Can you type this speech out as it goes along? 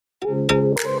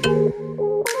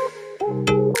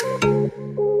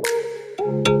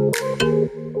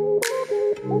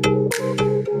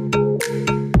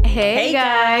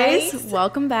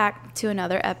Welcome back to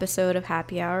another episode of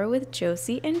Happy Hour with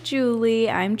Josie and Julie.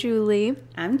 I'm Julie.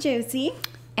 I'm Josie.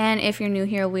 And if you're new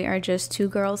here, we are just two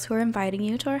girls who are inviting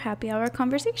you to our happy hour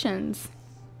conversations.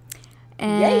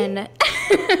 And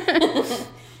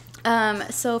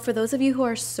so for those of you who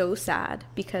are so sad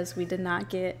because we did not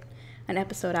get an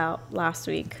episode out last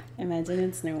week. Imagine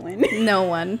it's no one. No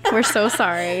one. We're so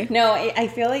sorry. No, I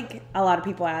feel like a lot of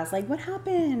people ask, like, what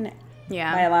happened?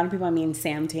 Yeah. By a lot of people, I mean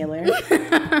Sam Taylor.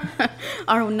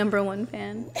 Our number one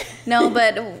fan. No,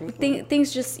 but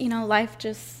things just, life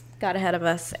just got ahead of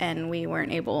us and we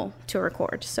weren't able to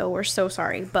record. So we're so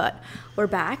sorry. But we're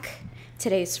back.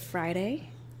 Today's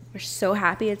Friday. We're so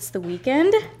happy it's the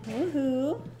weekend.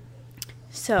 Woohoo.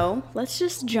 So let's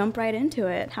just jump right into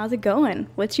it. How's it going?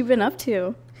 What you been up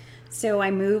to? So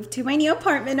I moved to my new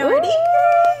apartment already.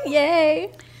 Ooh,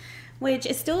 yay. Which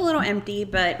is still a little empty,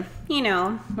 but,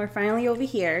 we're finally over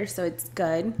here, so it's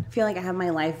good. I feel like I have my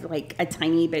life, like, a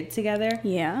tiny bit together.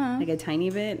 Yeah. Like, a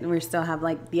tiny bit. And we still have,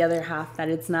 like, the other half that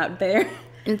it's not there.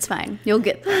 It's fine. You'll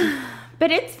get there. But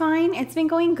it's fine. It's been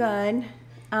going good.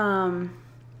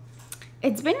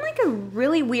 It's been, like, a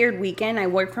really weird weekend. I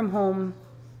work from home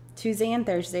Tuesday and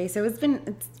Thursday, so it's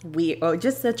weird. Oh,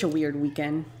 just such a weird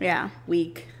weekend. Yeah.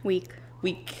 Weekend.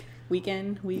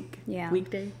 Yeah.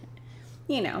 Weekday.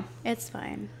 It's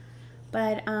fine.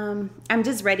 But I'm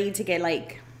just ready to get,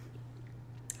 like,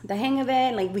 the hang of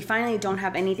it. Like, we finally don't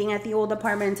have anything at the old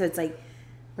apartment, so it's like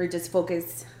we're just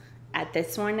focused at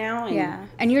this one now. And yeah.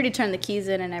 And you already turned the keys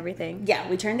in and everything. Yeah,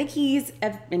 we turned the keys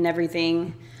and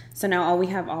everything. So now we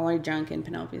have all our junk in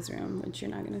Penelope's room, which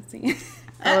you're not going to see.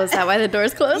 Oh, is that why the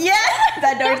door's closed? Yeah,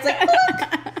 that door's like,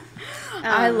 look.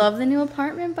 I love the new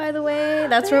apartment, by the way.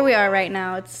 That's where we are right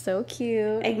now. It's so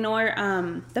cute. Ignore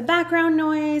the background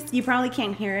noise. You probably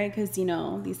can't hear it because, these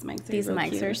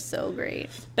mics are so great.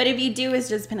 But if you do, it's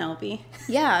just Penelope.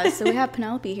 Yeah, so we have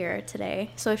Penelope here today.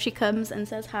 So if she comes and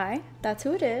says hi, that's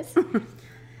who it is.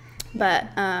 But,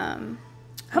 how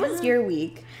was your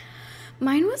week?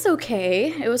 Mine was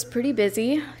okay. It was pretty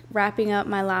busy, wrapping up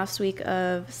my last week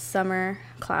of summer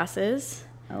classes.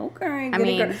 Okay, I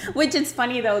mean, which is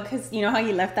funny though, because you know how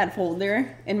you left that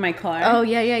folder in my car? Oh,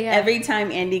 yeah. Every time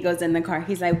Andy goes in the car,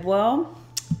 he's like, well,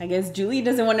 I guess Julie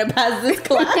doesn't want to pass this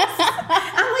class.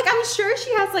 I'm like, I'm sure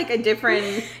she has like a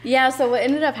different... Yeah, so what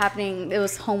ended up happening, it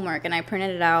was homework, and I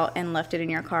printed it out and left it in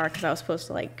your car because I was supposed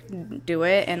to like do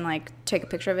it and like take a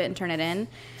picture of it and turn it in.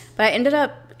 But I ended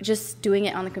up just doing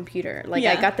it on the computer. Like,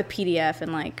 I got the PDF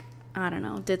and like, I don't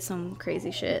know, did some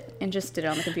crazy shit and just did it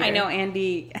on the computer. I know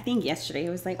Andy, I think yesterday, he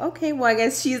was like, okay, well, I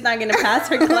guess she's not going to pass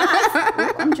her class.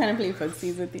 Ooh, I'm trying to play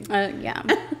footsies with you. Yeah.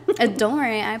 Don't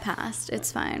worry, I passed.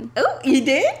 It's fine. Oh, you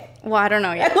did? Well, I don't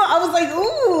know yet. I was like,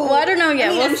 ooh. Well, I don't know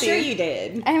yet. I'm sure you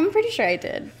did. I'm pretty sure I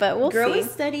did, but we'll see. Girl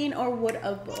is studying or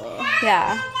whatever.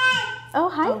 Yeah. Oh,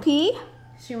 hi, P.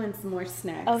 She wants more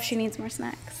snacks. Oh, she needs more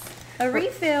snacks. A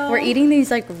refill. We're eating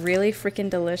these, like, really freaking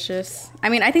delicious. I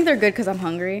mean, I think they're good because I'm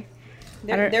hungry.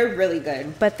 They're really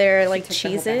good. But they're like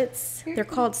Cheez-Its. They're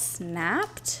called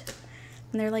Snapped.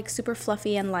 And they're like super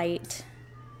fluffy and light.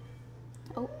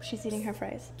 Oh, she's eating her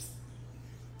fries.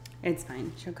 It's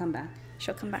fine. She'll come back.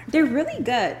 She'll come back. They're really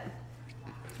good.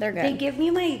 They're good. They give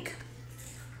me like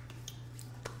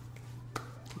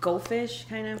goldfish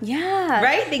kind of. Yeah.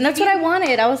 Right? And that's what I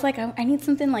wanted. I was like, I need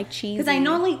something like cheesy. Because I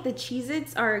know like the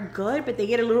Cheez-Its are good, but they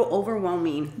get a little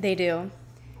overwhelming. They do.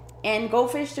 And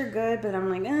goldfish are good, but I'm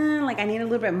like, I need a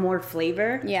little bit more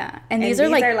flavor. Yeah. And these are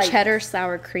like cheddar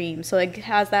sour cream. So it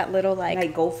has that little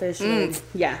like goldfish.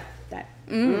 Yeah. That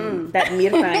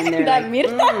mirta in there. That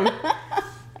mirta.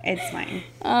 It's fine.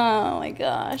 Oh my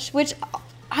gosh. Which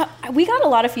we got a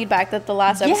lot of feedback that the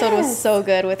last episode was so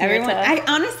good with everyone. Mirta. I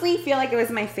honestly feel like it was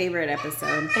my favorite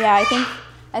episode. Yeah,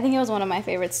 I think it was one of my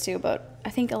favorites too, but I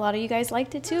think a lot of you guys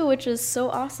liked it too, which is so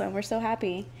awesome. We're so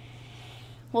happy.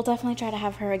 We'll definitely try to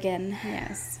have her again.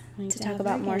 Yes. To talk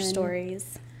about more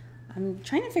stories. I'm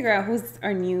trying to figure out who's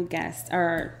our new guest,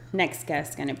 our next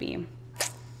guest going to be.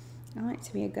 I want it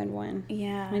to be a good one.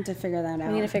 Yeah. I need to figure that out.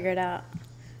 We need to figure it out.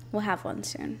 We'll have one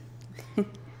soon.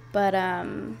 But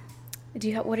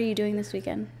what are you doing this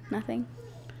weekend? Nothing?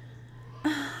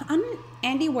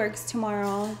 Andy works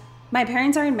tomorrow. My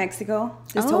parents are in Mexico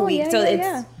this whole week, so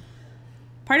it's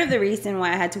part of the reason why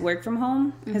I had to work from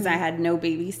home because I had no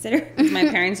babysitter. My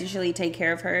parents usually take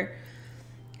care of her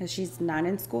because she's not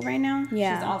in school right now.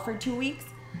 Yeah. She's off for 2 weeks.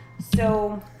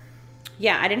 So,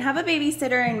 yeah, I didn't have a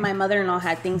babysitter, and my mother-in-law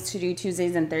had things to do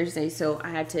Tuesdays and Thursdays, so I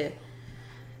had to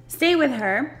stay with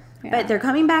her. Yeah. But they're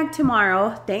coming back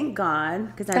tomorrow, thank God,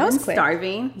 because I've been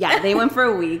starving. Yeah, they went for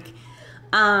a week.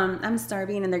 I'm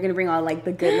starving, and they're gonna bring all like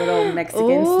the good little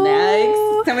Mexican snacks.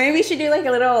 So maybe we should do like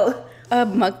a little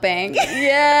mukbang.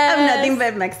 Yeah, of nothing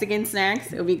but Mexican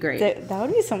snacks. It would be great. That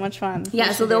would be so much fun.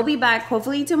 Yeah, so they'll be back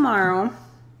hopefully tomorrow.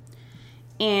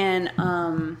 And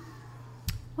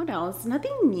what else?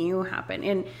 Nothing new happened.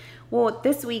 And well,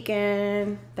 this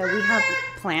weekend that we have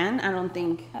planned, I don't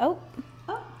think. Oh,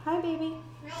 hi, baby.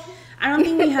 I don't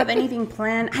think we have anything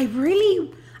planned. I've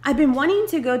been wanting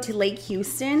to go to Lake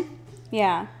Houston.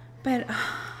 Yeah. But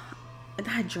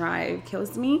that drive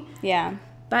kills me. Yeah.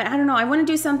 But I don't know. I want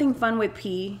to do something fun with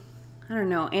P. I don't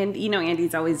know. And,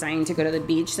 Andy's always dying to go to the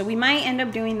beach. So we might end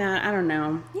up doing that. I don't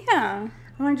know. Yeah.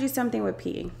 I want to do something with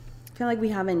P. I feel like we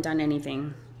haven't done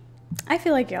anything. I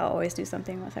feel like y'all always do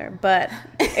something with her. But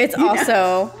it's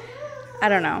also, I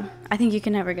don't know. I think you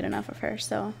can never get enough of her.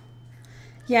 So.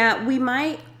 Yeah, we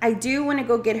might. I do want to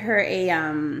go get her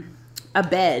a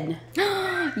bed.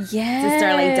 Yes. To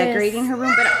start like decorating her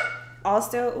room, but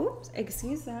also,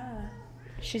 excuse that.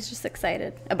 She's just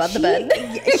excited about the bed.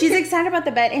 She's excited about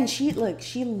the bed, and she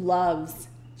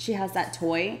has that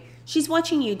toy. She's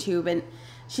watching YouTube, and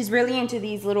she's really into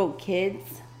these little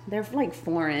kids. They're like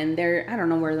foreign. I don't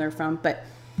know where they're from, but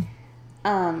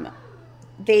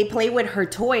they play with her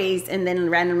toys, and then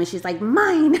randomly she's like,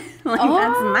 mine. That's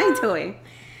my toy.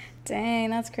 Dang,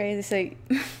 that's crazy. So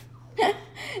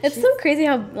it's so crazy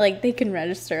how like they can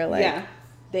register. Like, yeah,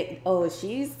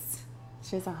 she's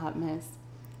a hot mess.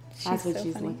 That's what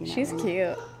she's looking at. She's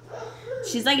cute.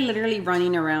 She's like literally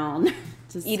running around,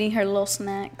 just eating her little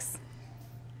snacks.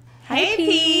 Hey,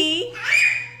 P.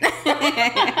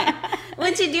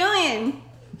 What you doing?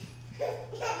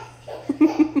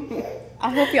 I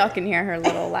hope y'all can hear her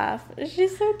little laugh.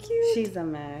 She's so cute. She's a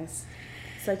mess.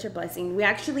 Such a blessing. We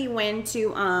actually went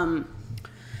to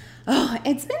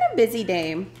it's been a busy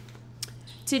day.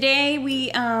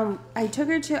 Today I took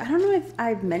her to, I don't know if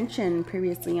I've mentioned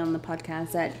previously on the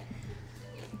podcast that,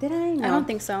 did I? No. I don't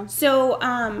think so. So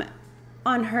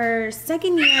on her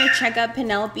second year checkup,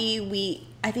 Penelope,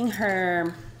 I think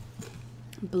her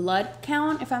blood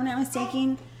count, if I'm not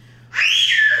mistaken,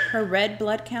 her red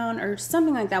blood count or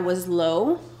something like that was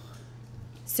low.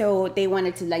 So they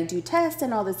wanted to like do tests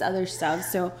and all this other stuff.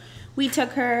 So we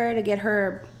took her to get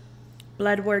her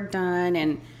blood work done,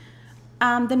 and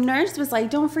the nurse was like,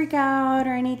 don't freak out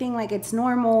or anything, like it's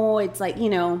normal. It's like,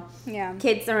 yeah,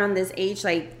 kids around this age,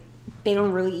 like they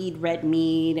don't really eat red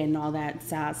meat and all that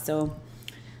sass. So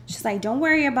she's like, don't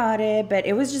worry about it. But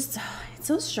it was just, it's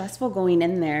so stressful going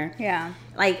in there. Yeah.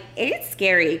 Like it's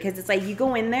scary because it's like you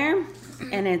go in there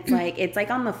and it's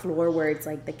like on the floor where it's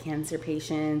like the cancer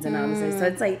patients and all this. So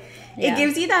it's like, it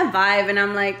gives you that vibe. And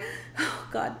I'm like, oh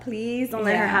God, please don't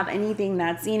let her have anything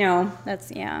that's,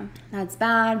 that's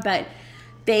bad. But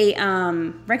they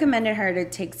recommended her to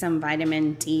take some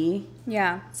vitamin D.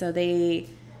 Yeah. So they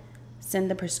send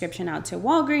the prescription out to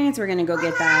Walgreens. We're going to go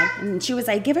get that. And she was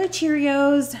like, give her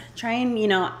Cheerios. Try and,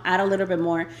 add a little bit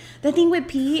more. The thing with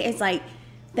P is like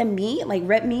the meat, like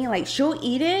red meat, like she'll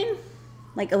eat it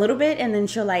like a little bit and then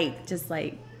she'll like just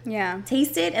like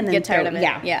taste it and then get tired of it.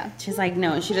 Yeah. She's like,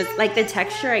 no, she just like the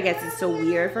texture, I guess, is so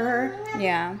weird for her.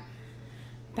 Yeah.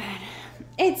 But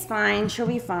it's fine. She'll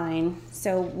be fine.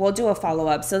 So we'll do a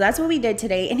follow-up. So that's what we did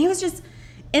today. And he was just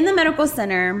in the medical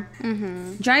center,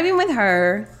 driving with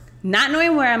her, not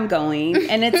knowing where I'm going.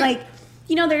 And it's like,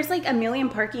 there's like a million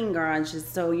parking garages.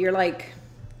 So you're like,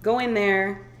 go in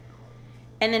there.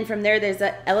 And then from there, there's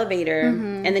an elevator.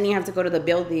 And then you have to go to the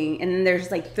building. And then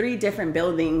there's like 3 different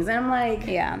buildings. And I'm like...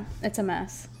 Yeah, it's a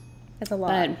mess. It's a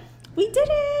lot. But we did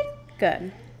it.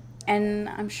 Good. And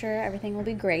I'm sure everything will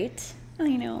be great. I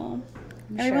know.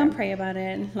 Everyone pray about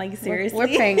it. Like, seriously.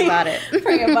 We're praying about it.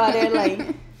 Pray about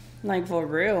it, like for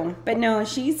real. But no,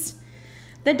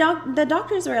 the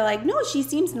doctors were like, no, she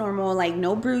seems normal. Like,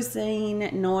 no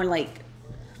bruising, no, like...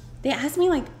 They asked me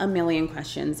like a million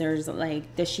questions. There's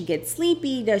like, does she get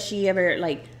sleepy? Does she ever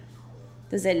like,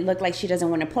 does it look like she doesn't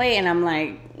want to play? And I'm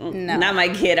like, no, not my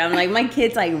kid. I'm like, my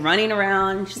kid's like running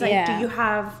around. She's like, do you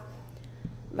have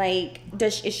like,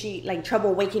 is she like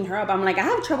trouble waking her up? I'm like, I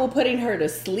have trouble putting her to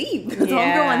sleep because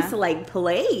Homegirl wants to like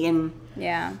play and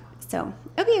so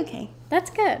it'll be okay.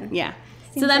 That's good. Yeah.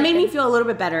 Seems so that made me feel a little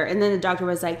bit better. And then the doctor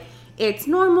was like, it's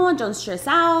normal, don't stress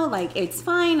out, like it's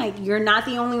fine, like you're not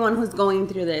the only one who's going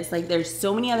through this, like there's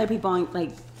so many other people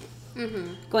like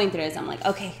going through this. I'm like,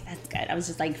 okay, that's good. I was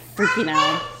just like freaking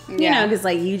out, you know, because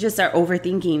like you just start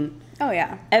overthinking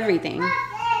everything.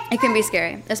 It can be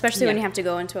scary, especially when you have to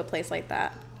go into a place like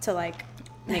that to like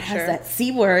make sure that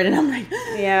C word, and I'm like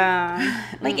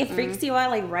like it freaks you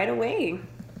out like right away.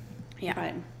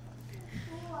 But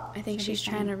I think she's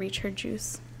trying to reach her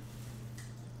juice.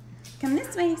 Come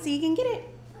this way so you can get it.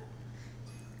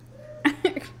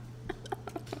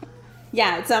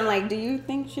 Yeah, so I'm like, do you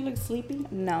think she looks sleepy?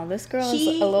 No, this girl is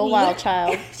a little wild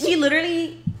child. She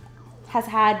literally has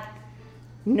had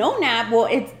no nap. Well,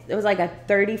 it was like a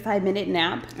 35-minute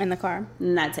nap. In the car.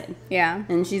 And that's it. Yeah.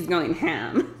 And she's going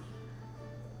ham.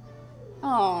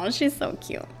 Oh, she's so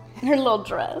cute. Her little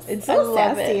dress. It's so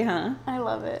sassy, huh? I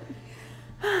love it.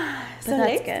 So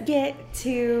let's get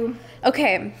to...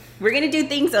 Okay. We're going to do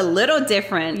things a little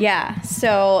different. Yeah.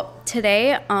 So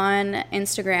today on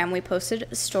Instagram, we posted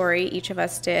a story, each of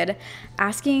us did,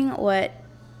 asking what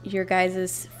your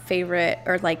guys' favorite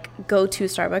or like go-to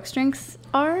Starbucks drinks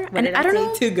are. What did I don't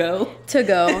know. To go. To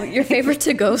go. Your favorite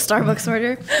to go Starbucks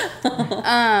order.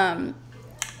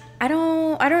 I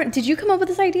don't, did you come up with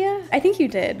this idea? I think you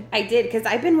did. I did, because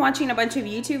I've been watching a bunch of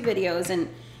YouTube videos and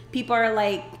people are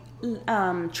like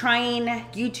trying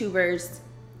YouTubers'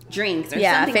 drinks or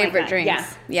something favorite like that.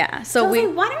 Drinks. Yeah. So why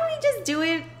don't we just do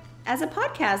it as a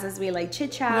podcast as we like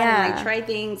chit chat and like try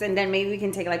things, and then maybe we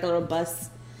can take like a little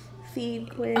bus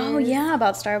feed quiz. Oh yeah,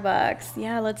 about Starbucks.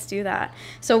 Yeah, let's do that.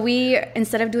 So we,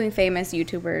 instead of doing famous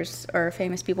YouTubers or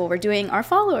famous people, we're doing our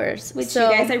followers. Which you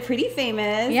guys are pretty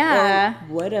famous. Yeah.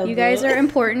 Whatever. You guys are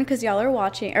important because y'all are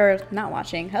watching, or not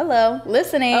watching. Hello,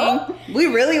 listening. Oh, we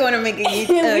really want to make a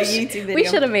YouTube video. We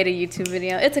should have made a YouTube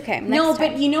video. It's okay. Next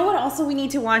time. But you know what? Also, we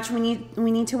need to watch. We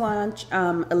need to watch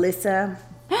Alyssa.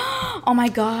 Oh my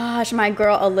gosh, my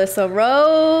girl Alyssa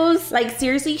Rose. Like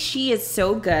seriously, she is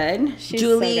so good. She's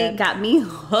Julie so good. got me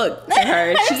hooked to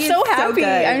her. She is so happy.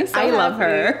 I love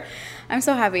her. I'm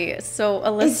so happy. So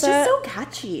Alyssa, it's just so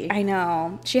catchy. I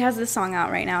know. She has this song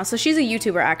out right now. So she's a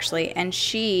YouTuber actually, and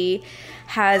she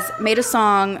has made a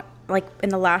song like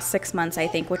in the last 6 months, I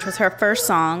think, which was her first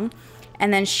song.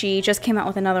 And then she just came out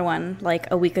with another one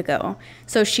like a week ago.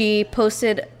 So she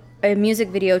posted a music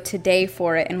video today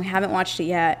for it, and we haven't watched it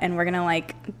yet, and we're gonna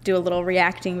like do a little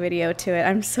reacting video to it.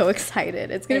 I'm so excited.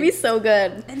 It's gonna be so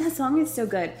good. And that song is so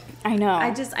good. I know.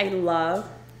 I'm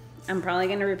probably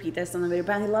gonna repeat this on the video,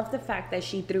 but I love the fact that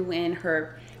she threw in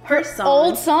her song,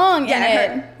 old song in it.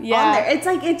 On there.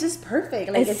 It's just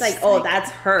perfect. Like it's like, oh,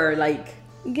 that's her. Like,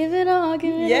 give it all,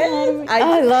 give it all.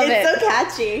 I love it. It's so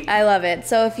catchy. I love it.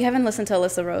 So if you haven't listened to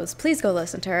Alyssa Rose, please go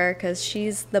listen to her because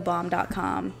she's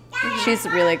thebomb.com. She's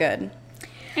really good.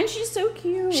 And she's so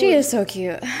cute. She is so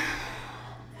cute.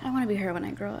 I want to be her when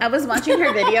I grow up. I was watching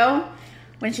her video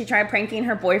when she tried pranking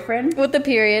her boyfriend. With the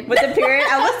period.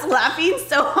 I was laughing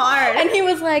so hard. And he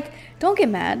was like, don't get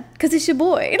mad because it's your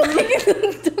boy. Like,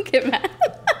 don't get mad.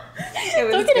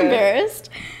 Don't get embarrassed.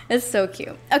 It's so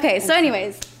cute. Okay, so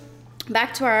anyways,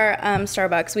 back to our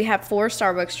Starbucks. We have 4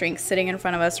 Starbucks drinks sitting in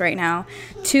front of us right now.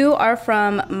 2 are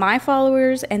from my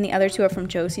followers, and the other 2 are from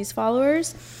Josie's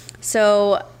followers.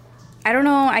 So, I don't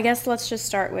know. I guess let's just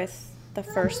start with the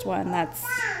first one that's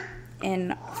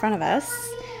in front of us.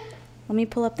 Let me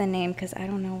pull up the name because I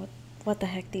don't know what the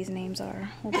heck these names are.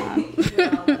 Hold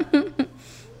on.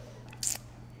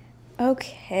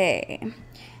 Okay.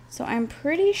 So, I'm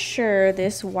pretty sure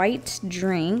this white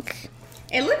drink...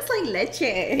 It looks like leche.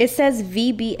 It says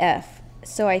VBF.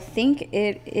 So I think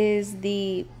it is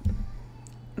the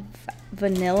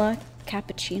vanilla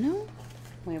cappuccino?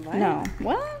 Wait, what? No.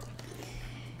 What?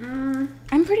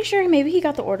 I'm pretty sure maybe he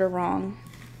got the order wrong.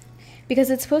 Because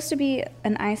it's supposed to be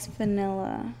an iced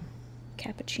vanilla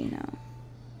cappuccino.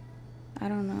 I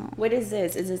don't know. What is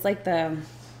this? Is this like the...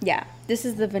 Yeah, this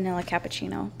is the vanilla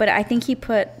cappuccino. But I think he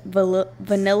put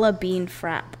vanilla bean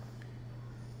frap.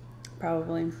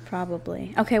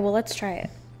 Probably. Okay, well, let's try it.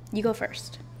 You go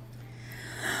first.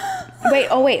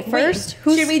 Wait. First,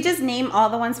 should we just name all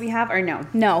the ones we have or no?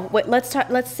 No. Wait,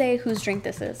 let's say whose drink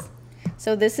this is.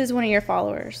 So this is one of your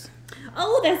followers.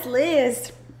 Oh, that's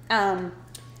Liz.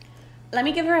 Let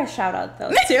me give her a shout out though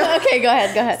too. Okay, go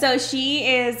ahead. So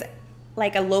she is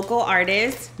like a local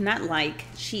artist.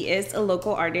 She is a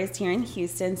local artist here in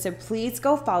Houston. So please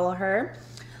go follow her.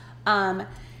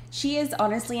 She is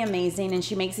honestly amazing, and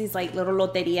she makes these like little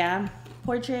loteria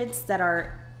portraits that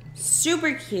are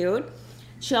super cute.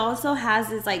 She also has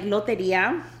this like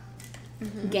loteria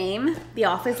game, the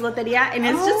Office Loteria, and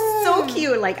it's just so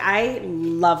cute. Like, I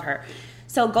love her.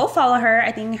 So go follow her.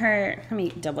 I think let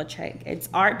me double check. It's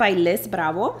art by Liz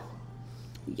Bravo.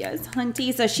 Yes,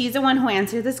 hunty. So she's the one who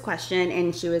answered this question,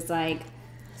 and she was like...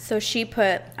 So she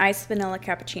put iced vanilla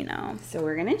cappuccino. So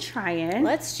we're going to try it.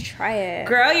 Let's try it.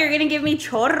 Girl, you're going to give me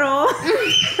chorro.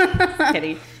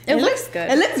 Kidding. It looks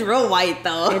good. It looks real white,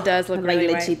 though. It does look really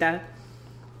white. Lechita.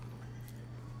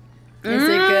 Is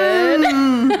it good?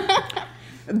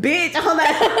 Bitch, hold on.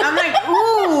 I'm like,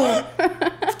 ooh.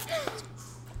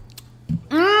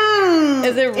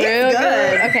 Is it real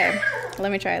good? Okay.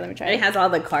 Let me try. It has all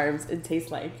the carbs. It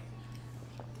tastes like.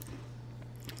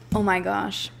 Oh my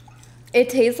gosh. It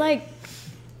tastes like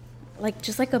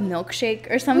just like a milkshake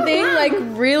or something. Like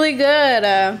really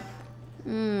good.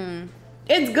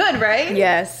 It's good, right?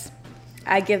 Yes.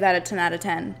 I give that a 10 out of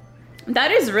 10.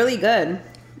 That is really good.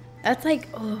 That's like,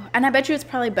 oh, and I bet you it's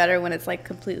probably better when it's like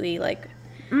completely like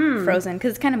frozen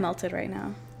because it's kind of melted right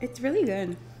now. It's really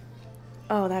good.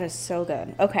 Oh, that is so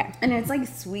good. Okay. And it's like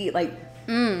sweet, like,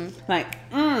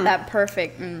 that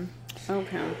perfect.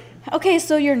 Okay. Okay,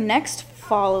 so your next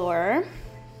follower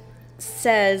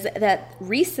says that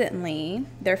recently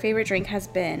their favorite drink has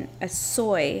been a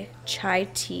soy chai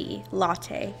tea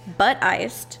latte, but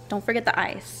iced. Don't forget the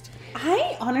iced.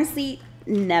 I honestly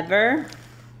never,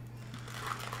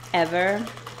 ever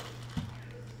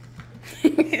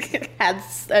had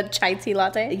a chai tea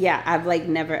latte. Yeah, I've like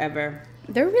never ever.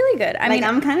 They're really good. I mean,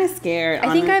 I'm kind of scared.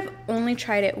 I think I've only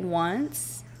tried it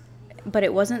once, but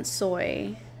it wasn't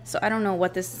soy, so I don't know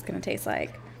what this is gonna taste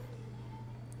like.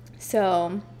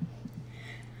 So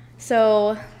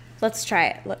let's try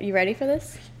it. You ready for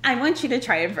this? I want you to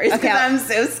try it first because I'm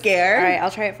so scared. All right,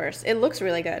 I'll try it first. It looks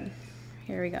really good.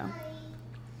 Here we go.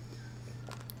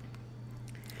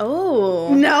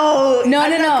 Oh. No.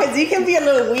 No. Because you can be a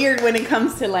little weird when it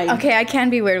comes to like... Okay, I can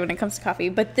be weird when it comes to coffee.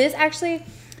 But this actually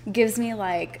gives me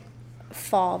like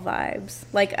fall vibes.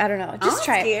 Like, I don't know. Just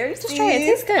try it. Just try it. It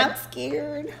tastes good. I'm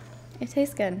scared. It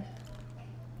tastes good.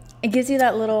 It gives you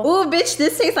that little... Ooh, bitch,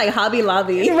 this tastes like Hobby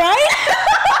Lobby. Right?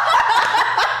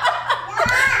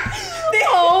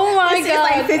 Oh my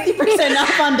God. This is like 50%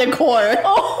 off on decor.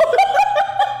 Oh.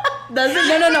 No.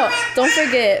 Don't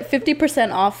forget,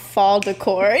 50% off fall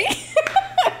decor.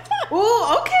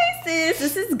 Ooh, okay, sis.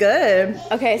 This is good.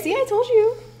 Okay, see, I told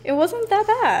you. It wasn't that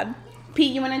bad.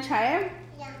 Pete, you want to try it?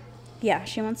 Yeah,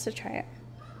 she wants to try it.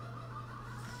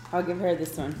 I'll give her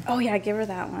this one. Oh, yeah, give her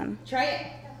that one. Try it.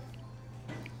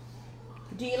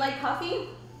 Do you like coffee?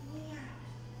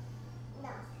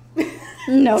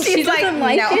 No, she doesn't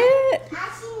like it.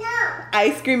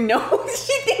 Ice cream, no.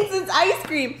 She thinks it's ice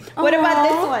cream. What about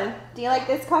this one? Do you like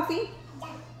this coffee?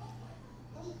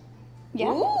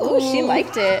 Yeah. Ooh, she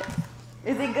liked it.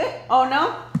 Is it good? Oh,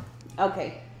 no?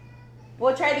 Okay.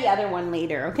 We'll try the other one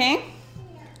later, okay?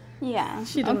 Yeah.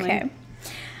 She didn't. Okay.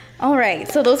 All right.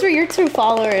 So those were your 2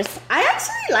 followers. I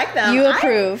actually like them. You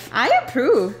approve. I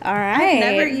approve. All right. I've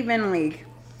never even like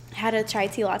had a chai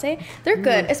tea latte. They're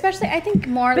good, especially I think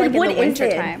more like in the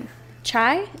winter time.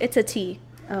 Chai, it's a tea.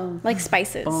 Oh, like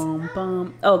spices.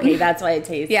 Boom. Okay, that's why it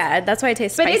tastes. Yeah, that's why it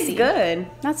tastes spicy. But it's good.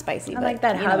 Not spicy. I like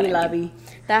that Hobby Lobby.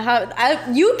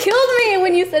 You killed me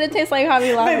when you said it tastes like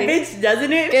Hobby Lobby. But bitch,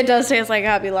 doesn't it? It does taste like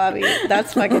Hobby Lobby.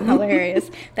 That's fucking hilarious.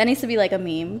 That needs to be like a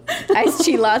meme. Iced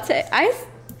chai latte. Iced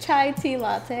chai tea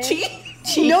latte. No,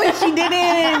 she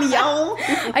didn't, yo.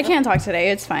 I can't talk today.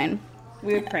 It's fine.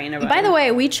 We were praying about it. By the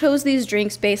way, we chose these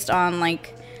drinks based on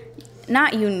like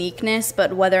not uniqueness,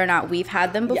 but whether or not we've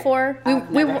had them before. Yeah,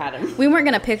 I've never had them. We weren't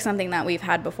gonna pick something that we've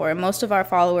had before. Most of our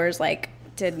followers like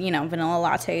did, vanilla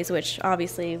lattes, which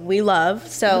obviously we love.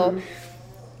 So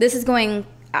this is going,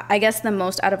 I guess, the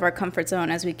most out of our comfort zone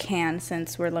as we can,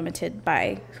 since we're limited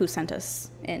by who sent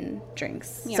us in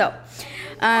drinks. Yeah.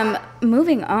 So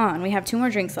moving on, we have 2 more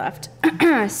drinks left.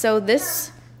 So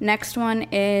this next one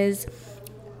is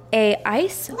a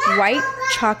ice white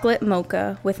chocolate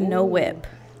mocha with no whip.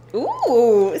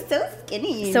 Ooh, so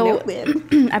skinny. So, no whip.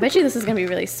 I bet you this is going to be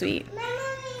really sweet.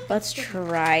 Let's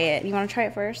try it. You want to try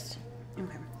it first?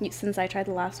 Okay. Since I tried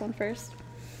the last one first.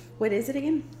 What is it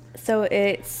again? So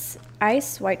it's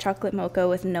ice white chocolate mocha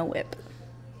with no whip.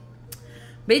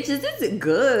 Bitch, this is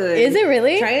good. Is it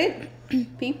really? Try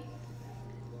it. P.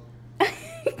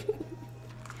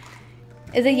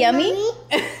 Is it yummy?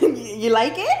 You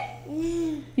like it?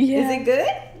 Yeah. Is it good?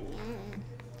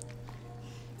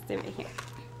 Stay right here.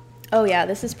 Oh yeah,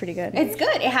 this is pretty good. It's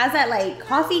good. It has that like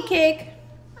coffee kick.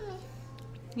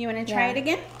 You want to try it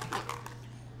again?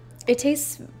 It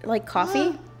tastes like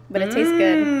coffee, but it tastes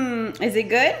good. Is it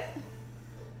good?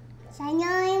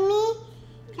 Mommy.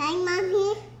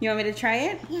 You want me to try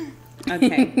it? Yeah.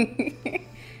 Okay.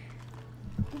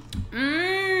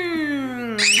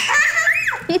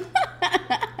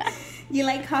 You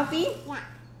like coffee? Yeah.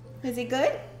 Is it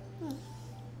good?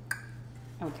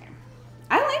 Okay.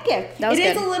 I like it. That was It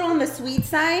is good. a little on the sweet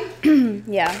side.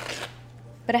 Yeah.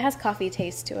 But it has coffee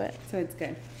taste to it. So it's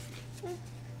good.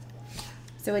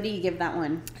 So what do you give that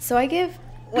one? So I give...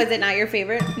 Was it not your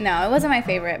favorite? No, it wasn't my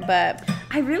favorite, but...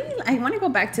 I want to go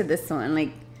back to this one.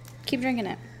 Like, keep drinking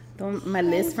it. my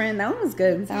Liz friend, that one was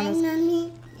good.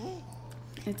 Mommy.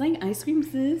 It's like ice cream,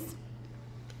 sis.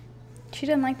 She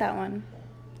didn't like that one.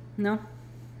 No.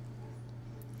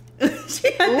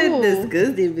 She had to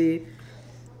disgusting me.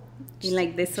 You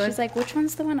like this one? She's like, which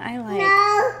one's the one I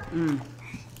like? No.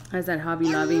 How's that Hobby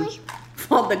Lobby?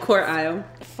 Fall decor aisle.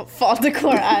 Fall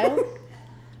decor aisle.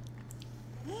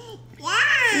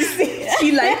 Yeah.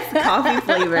 She likes coffee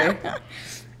flavor.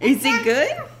 Is it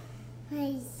good?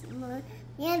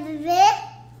 Yeah,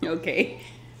 baby. Okay.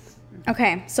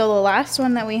 Okay, so the last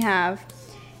one that we have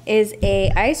is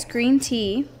a iced green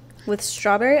tea with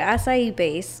strawberry acai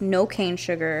base, no cane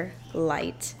sugar,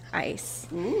 light ice.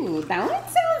 Ooh, that one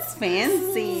sounds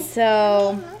fancy.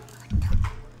 So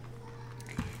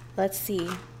let's see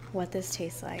what this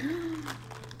tastes like.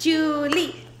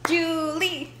 Julie.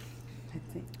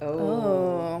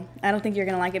 Oh, I don't think you're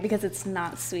gonna like it because it's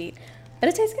not sweet, but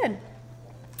it tastes good.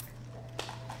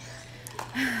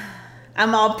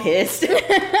 I'm all pissed.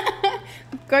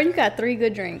 Girl, you got 3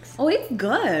 good drinks. Oh, it's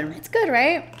good. It's good,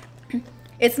 right?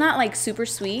 It's not like super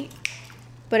sweet,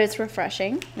 but it's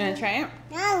refreshing. You wanna try it?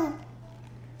 No.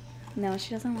 No,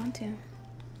 she doesn't want to.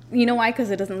 You know why? Because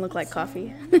it doesn't look like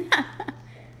coffee.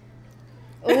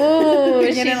 Oh,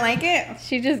 You didn't like it?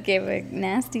 She just gave a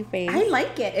nasty face. I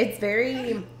like it. It's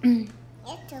very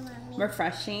It's a mommy.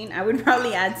 refreshing. I would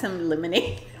probably add some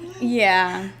lemonade.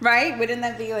 Yeah. Right? Wouldn't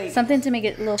that be like... Something to make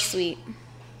it a little sweet.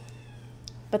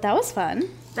 But that was fun.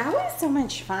 That was so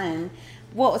much fun.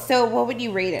 Well, so what would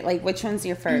you rate it? Like, which one's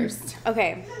your first?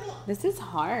 Okay. This is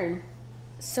hard.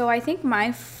 So I think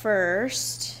my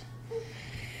first...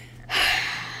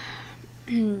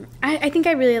 I think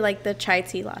I really like the chai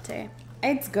tea latte.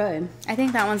 It's good. I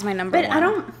think that one's my number But one. I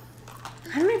don't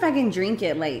know if I can drink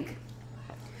it like,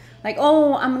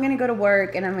 oh, I'm going to go to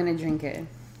work and I'm going to drink it.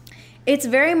 It's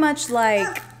very much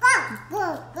like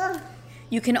Go.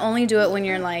 you can only do it when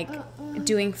you're like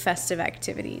doing festive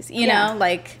activities. You Yeah. know,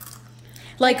 like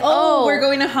Oh, we're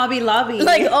going to Hobby Lobby.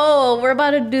 like we're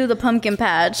about to do the pumpkin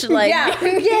patch. Like yeah.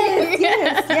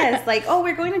 yes. Like, oh,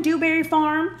 we're going to Dewberry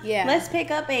Farm. Yeah. Let's pick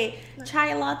up a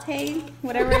chai latte,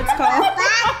 whatever it's called.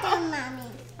 Back to mommy.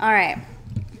 All right.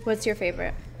 What's your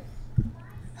favorite?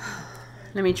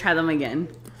 Let me try them again.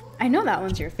 I know that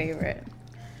one's your favorite.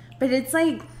 But it's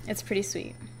like It's pretty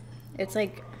sweet. It's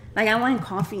like I want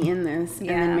coffee in this. And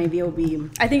Yeah. then maybe it'll be...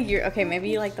 I think you're okay. Maybe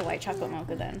you like the white chocolate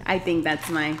mocha then. I think that's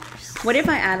my... What if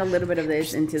I add a little bit of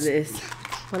this into this?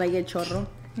 Will I get chorro?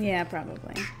 Yeah,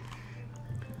 probably.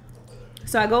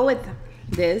 So I go with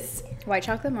this, White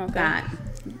chocolate mocha. that.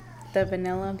 The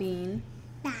vanilla bean.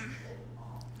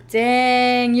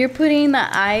 Dang, you're putting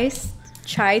the iced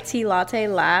chai tea latte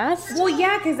last? Well,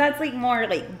 yeah, because that's like more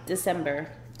like December.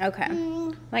 Okay.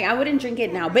 Like I wouldn't drink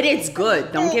it now, but it's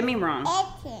good. Don't get me wrong.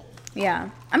 It's it. Yeah.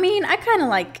 I mean, I kind of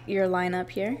like your lineup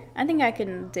here. I think I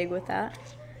can dig with that.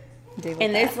 Dig with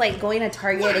And that. there's like going to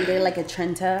Target and getting like a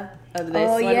Trenta of this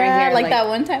Oh, one yeah. right here. Like that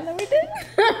one time that we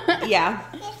did? Yeah.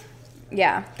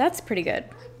 Yeah, that's pretty good.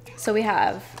 So we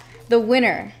have the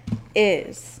winner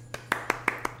is.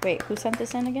 Wait, who sent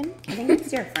this in again? I think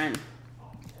it's your friend.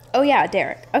 Oh, yeah,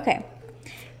 Derek. Okay.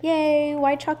 Yay,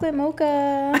 white chocolate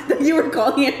mocha. You were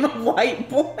calling him a white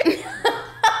boy.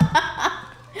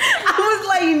 I was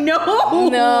like, no.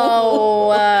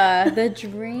 No, the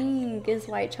drink is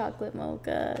white chocolate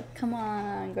mocha. Come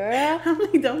on, girl. I'm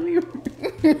like, don't be.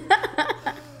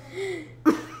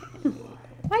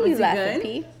 Why Was you it laughing, good?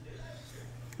 P?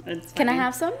 It's Can I fine.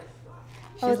 have some?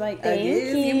 She's Oh, like, thank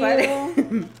yes, you you.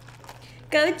 better.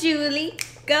 Go, Julie.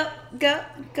 Go,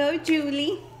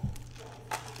 Julie.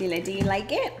 Dila, do you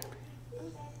like it?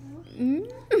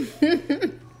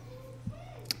 Mm.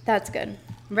 That's good.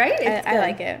 Right? I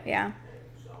like it. Yeah.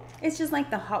 It's just like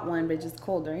the hot one, but just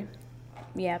cold, right?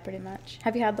 Yeah, pretty much.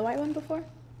 Have you had the white one before?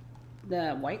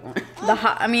 The white one. The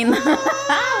hot, I mean,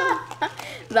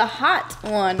 the hot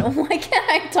one. Why can't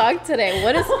I talk today?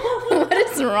 What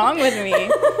is wrong with me?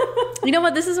 You know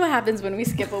what? This is what happens when we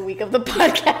skip a week of the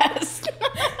podcast.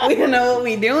 We don't know what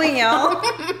we're doing, y'all.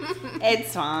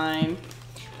 It's fine.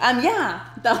 Yeah,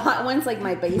 the hot one's like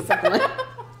my basic one.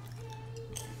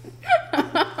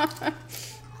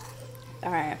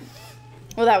 All right.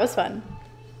 Well, that was fun.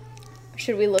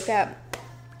 Should we look at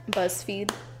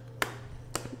BuzzFeed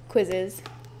quizzes?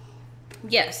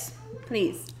 Yes,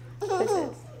 please.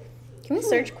 Quizzes. Can we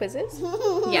search quizzes?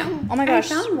 Yeah. Oh my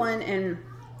gosh. I found one and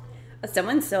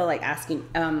someone's still like asking,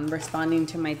 responding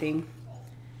to my thing.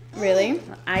 Really?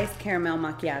 Iced caramel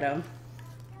macchiato.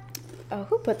 Oh,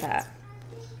 who put that?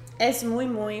 Es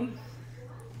muy.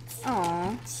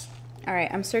 Aw. All right,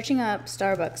 I'm searching up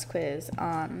Starbucks quiz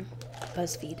on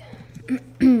BuzzFeed.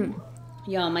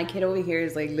 Y'all, my kid over here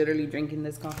is like literally drinking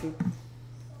this coffee.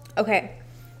 Okay.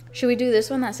 Should we do this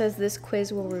one that says this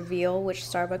quiz will reveal which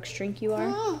Starbucks drink you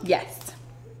are? Yes.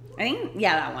 I think,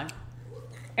 yeah, that one.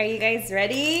 Are you guys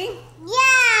ready?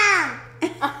 Yeah.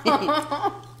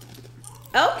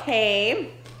 Okay.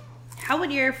 How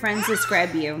would your friends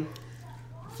describe you?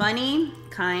 Funny,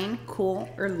 kind, cool,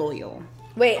 or loyal?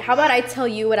 Wait, how about I tell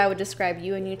you what I would describe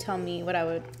you and you tell me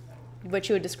what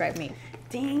you would describe me?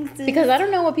 Dang, sis. Because I don't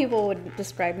know what people would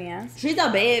describe me as. She's a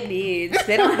bad bitch.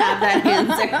 They don't have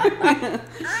that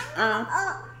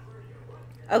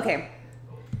answer. Okay.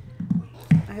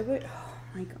 I would. Oh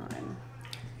my god.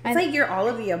 It's like you're all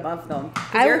of the above though.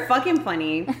 You're fucking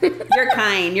funny. You're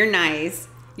kind. You're nice.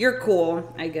 You're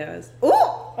cool, I guess. Ooh!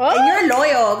 Oh. And you're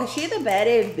loyal, because she's the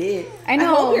baddest bitch. I know.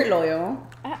 I hope you're loyal.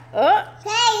 Hey.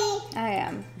 I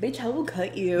am. Bitch, I will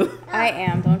cut you. I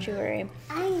am. Don't you worry.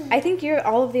 I think you're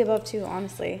all of the above too,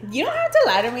 honestly. You don't have to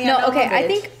lie to me. No, okay. I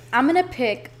think I'm going to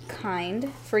pick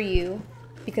kind for you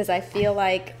because I feel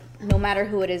like no matter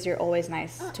who it is, you're always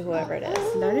nice to whoever it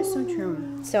is. That is so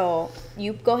true. So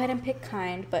you go ahead and pick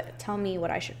kind, but tell me what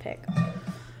I should pick.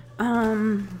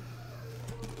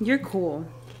 You're cool.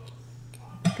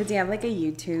 Because you have like a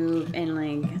YouTube and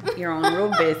like your own real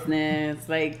business.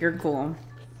 Like, you're cool.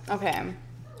 Okay.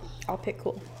 I'll pick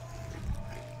cool.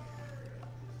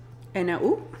 And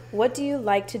ooh. What do you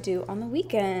like to do on the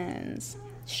weekends?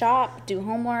 Shop, do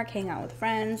homework, hang out with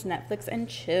friends, Netflix, and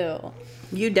chill.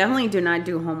 You definitely do not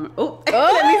do homework. Oh,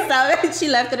 let me stop it. She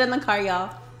left it in the car,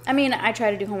 y'all. I mean, I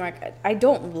try to do homework. I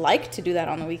don't like to do that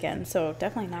on the weekend, so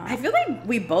definitely not. I feel like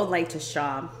we both like to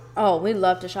shop. Oh, we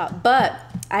love to shop, but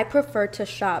I prefer to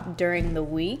shop during the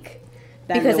week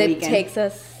Than because the it weekend. takes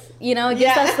us, it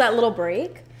gives us that little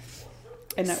break.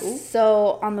 And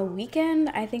So on the weekend,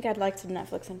 I think I'd like to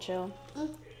Netflix and chill.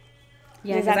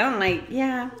 yeah, because I don't like,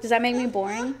 Does that make me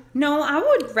boring? No, I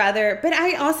would rather, but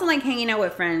I also like hanging out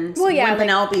with friends. Well, yeah, when like-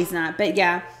 Penelope's not, but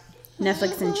yeah,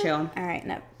 Netflix and chill. All right,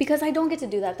 no, because I don't get to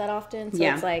do that often, so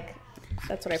Yeah. it's like,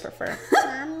 that's what I prefer.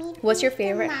 Mommy, What's your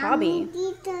favorite hobby?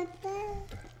 Mommy,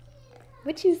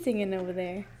 What you singing over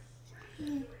there?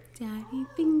 Daddy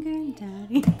finger,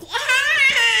 daddy.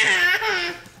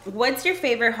 What's your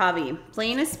favorite hobby?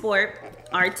 Playing a sport,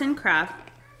 arts and craft,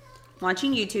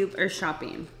 watching YouTube, or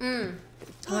shopping? I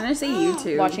want to say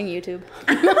YouTube. Watching YouTube.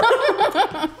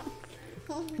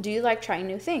 Do you like trying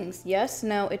new things? Yes,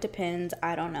 no, it depends.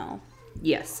 I don't know.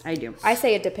 Yes, I do. I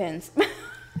say it depends.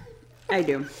 I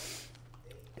do.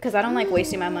 Because I don't like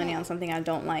wasting my money on something I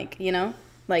don't like,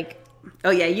 Like,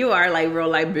 Oh yeah, you are like real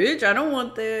like, bitch, I don't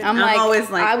want that. I'm always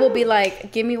like, I will be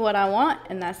like, give me what I want,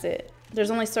 and that's it.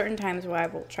 There's only certain times where I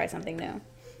will try something new.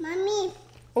 Mommy.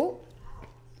 Oh.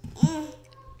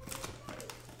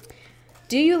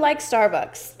 Do you like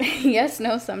Starbucks? Yes,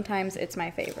 no, sometimes it's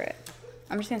my favorite.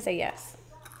 I'm just going to say yes.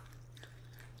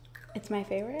 It's my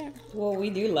favorite? well, we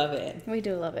do love it. We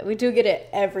do love it. We do get it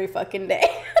every fucking day.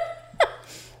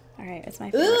 All right, it's my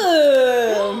favorite.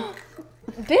 Ooh.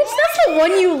 Bitch, that's the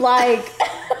one you like.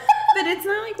 But it's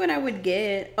not like what I would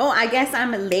get. Oh, I guess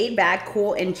I'm laid back,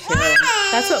 cool, and chill.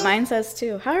 That's what mine says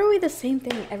too. How are we the same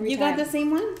thing every You time? got the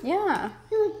same one? Yeah.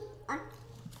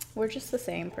 We're just the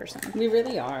same person. We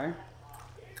really are.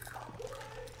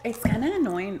 It's kind of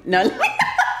annoying. No.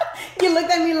 You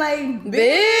looked at me like,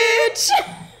 Bitch.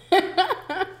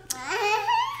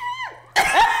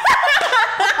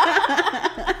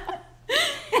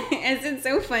 Isn't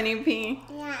so funny, P?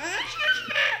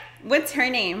 What's her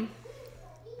name?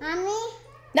 Mommy.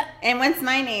 No. And what's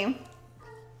my name?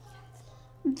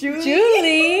 Julie.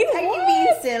 Julie. Are you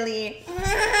being silly?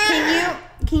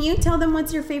 Can you tell them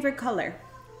what's your favorite color?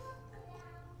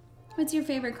 What's your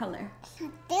favorite color?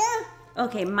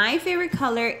 Okay, my favorite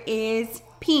color is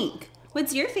pink.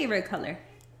 What's your favorite color?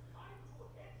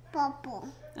 Purple.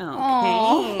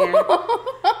 Okay.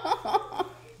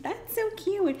 That's so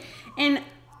cute. And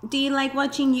do you like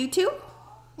watching YouTube?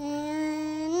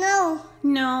 No.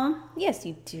 No. Yes,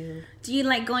 you do. Do you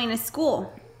like going to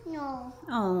school? No.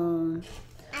 Oh.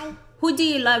 I. Who do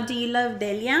you love? Do you love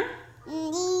Delia?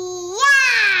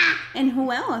 Yeah. And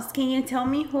who else? Can you tell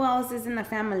me who else is in the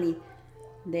family?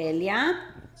 Delia.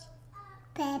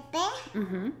 Pepe.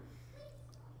 Mm-hmm.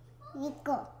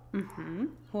 Nico. Mm-hmm.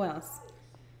 Who else?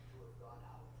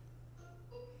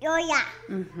 Yoya.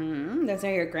 Mm-hmm. Those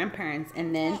are your grandparents.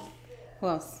 And then who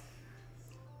else?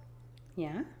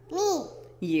 Yeah? Me.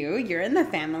 You're in the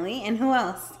family. And who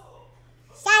else?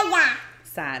 Saya.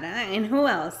 Sara. And who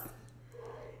else?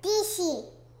 DC.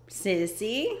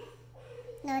 Sissy.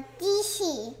 No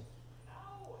DC.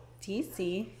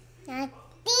 TC. No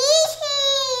DC.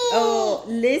 Oh,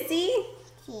 Lizzie.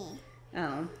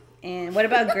 Oh. And what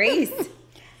about Grace?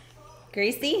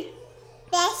 Gracie?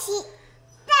 Bessie.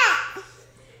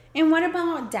 And what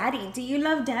about Daddy? Do you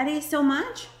love Daddy so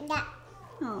much? Yeah.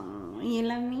 Oh, you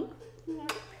love me?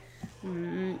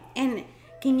 And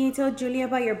can you tell Julie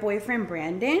about your boyfriend,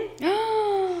 Brandon?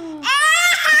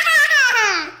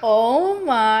 Oh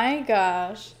my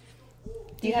gosh.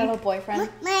 Do you have a boyfriend?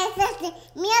 My sister,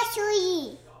 Mia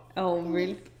Shui. Oh,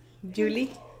 really?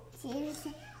 Julie? Julie,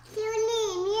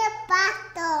 Mia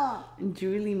Pato.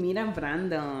 Julie, mira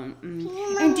Brandon.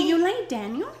 And do you like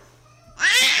Daniel?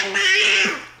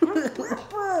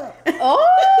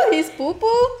 Oh, he's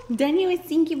poo-poo. Daniel is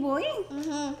Stinky Boy?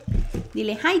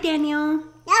 Dile, hi, Daniel.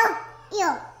 No,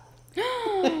 yo.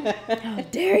 How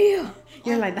dare you?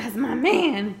 You're like, that's my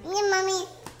man. Yeah, mommy.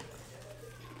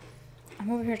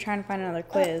 I'm over here trying to find another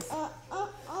quiz.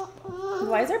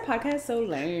 Why is our podcast so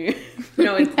lame?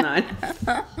 No, it's not.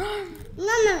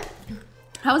 No.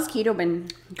 How's keto been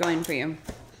going for you?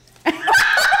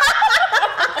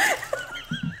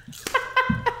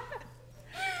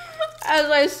 As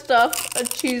I stuff a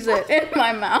Cheez-It in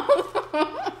my mouth.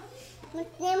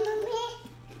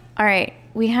 All right,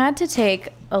 we had to take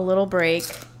a little break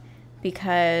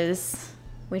because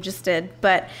we just did,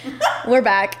 but we're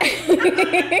back.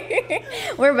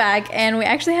 We're back, and we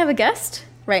actually have a guest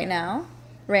right now,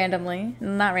 randomly.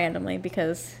 Not randomly,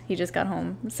 because he just got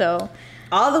home, so.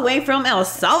 All the way from El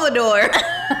Salvador.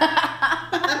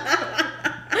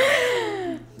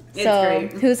 It's so,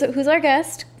 great. who's our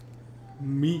guest?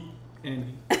 Me,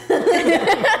 Andy.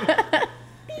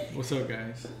 What's up,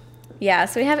 guys? Yeah,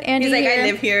 so we have Andy He's like, here. I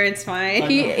live here, it's fine.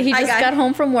 He just got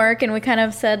home from work, and we kind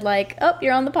of said like, oh,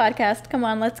 you're on the podcast. Come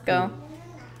on, let's go.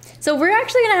 So we're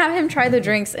actually going to have him try the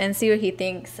drinks and see what he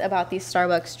thinks about these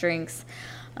Starbucks drinks.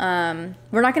 We're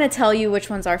not going to tell you which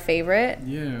one's our favorite.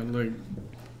 Yeah, like,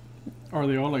 are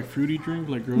they all like fruity drinks,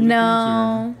 like girls'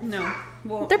 No. No.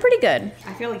 Well, They're pretty good.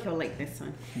 I feel like he'll like this one.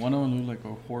 drinks? Or one of them looked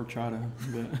like a horchata.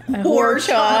 But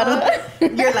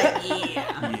Horchata. You're like,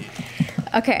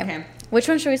 yeah. Okay. Which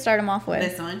one should we start him off with?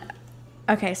 This one.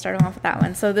 Okay, start him off with that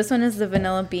one. So this one is the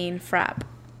vanilla bean frap.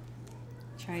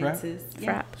 Try Frap? it, sis.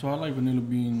 Frap. so I like vanilla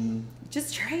bean.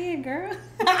 Just try it, girl.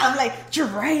 I'm like,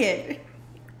 try it.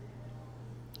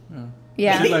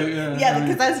 Yeah. Like, Yeah,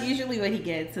 because that's usually what he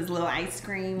gets, his little ice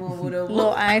cream or whatever.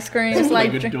 Little ice creams.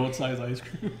 like like adult size ice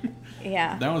cream.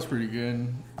 yeah. That was pretty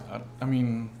good. I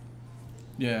mean,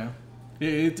 yeah.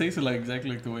 It tasted like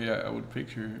exactly like the way I would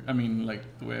picture. I mean, like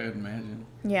the way I'd imagine.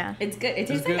 Yeah. It's good. It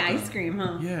tastes good, like ice though. cream,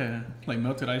 huh? Yeah, like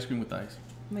melted ice cream with ice,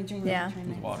 My drink. Yeah.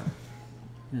 with water.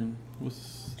 Here,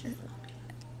 what's?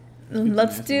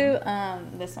 Let's do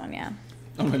this one, yeah.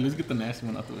 I'm like, let's get the nasty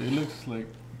one out the way. It looks like.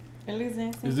 It looks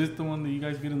nasty. Is this the one that you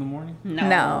guys get in the morning?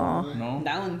 No. No?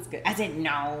 That one's good. I said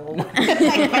no.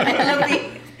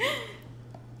 Like,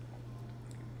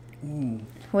 Ooh,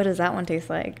 What does that one taste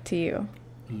like to you?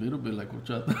 a little bit like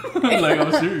horchata. Like,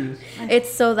 I'm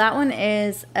serious. So that one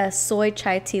is a soy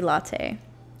chai tea latte,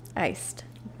 iced.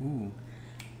 Ooh.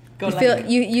 go You like feel it.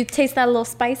 you taste that little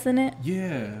spice in it?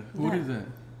 Yeah. What is that?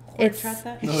 It's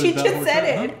Horchata? No, She is that just said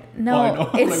horchata? it. no, Oh, I know.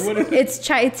 I'm like, what is it? it's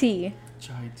chai tea.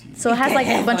 Chai tea. So it has like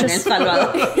a bunch of En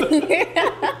Salvador.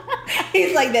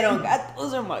 He's like, they don't got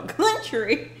those in my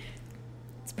country.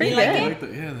 It's pretty You good. like I it? like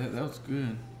that. Yeah, that was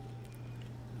good.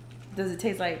 Does it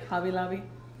taste like Hobby Lobby?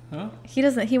 Huh?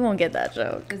 He won't get that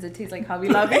joke. Does it taste like Hobby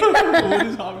Lobby? What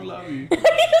is Hobby Lobby? He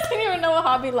doesn't even know what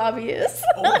Hobby Lobby is.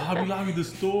 Oh, Hobby Lobby, the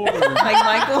store. Like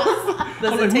Michael's?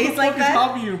 Does I'm it like, who taste the like fuck that? Is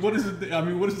Hobby and what is it? I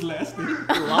mean, what is his last name?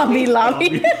 Hobby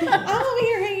Lobby. I'm over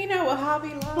here hanging out with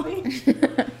Hobby Lobby.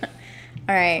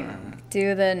 All right,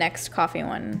 do the next coffee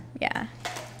one. Yeah.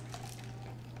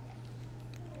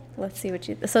 Let's see what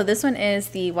you. So this one is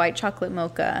the white chocolate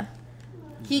mocha.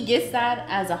 He gets that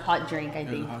as a hot drink, I As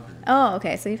a think. hot drink. Oh,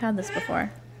 okay. So you've had this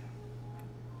before.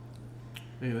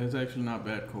 Hey, that's actually not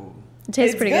bad cold. It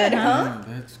tastes It's pretty good, good, huh? huh?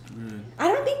 Yeah, that's good. I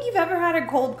don't think you've ever had a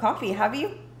cold coffee, have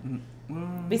you?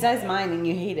 Well, Besides mine, and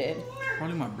you hate it.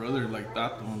 probably my brother like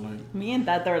that though. Like Me and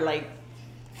Tata are like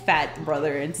fat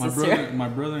brother and sister. my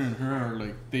brother and her are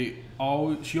like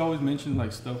she always mentions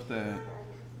like stuff that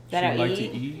That she I would like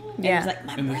eat? to eat. And Yeah. he's like,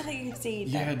 my And the- brother used to eat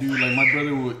Yeah, that. dude, like my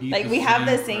brother will eat. Like we have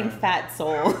the same crap. fat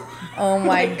soul. Oh my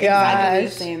Like, exactly the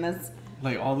gosh. same. That's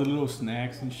Like all the little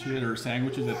snacks and shit or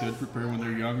sandwiches that they'd prepare when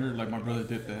they're younger. Like my brother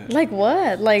did that. Like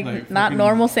what? Like not fucking-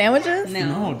 normal sandwiches?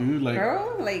 no, No, dude, like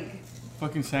girl, like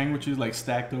fucking sandwiches like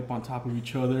stacked up on top of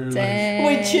each other. Like, Dang.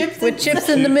 With chips With and chips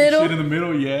in the middle. Shit in the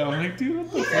middle, yeah. I'm like, dude,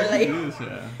 what the fuck like- is this?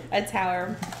 Yeah. a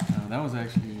tower. That was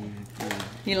actually good.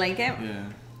 You like it? Yeah.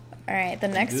 All right, the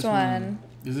next This one.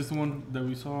 Is this the one that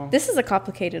we saw? This is a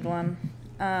complicated one.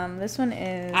 This one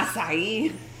is.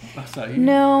 Acai. Acai?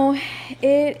 No,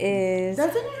 it is.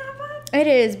 Doesn't it have that? It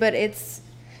is, but it's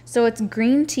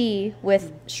green tea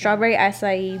with strawberry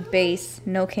acai base,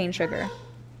 no cane sugar.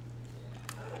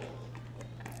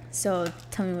 So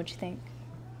tell me what you think.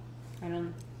 I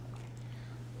don't.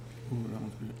 Ooh, that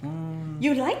one's good.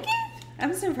 You like it?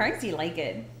 I'm surprised you like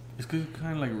it. It's kind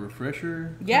of like a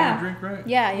refresher Yeah. kind of drink, right?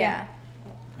 Yeah.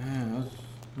 Man, that's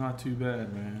not too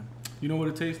bad, man. You know what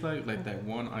it tastes like? Like that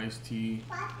one iced tea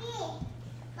Papi.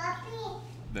 Papi.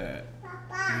 that, Papa.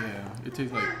 yeah, it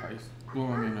tastes like ice. Well,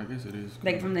 I mean, I guess it is.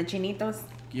 Like from the chinitos?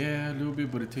 Yeah, a little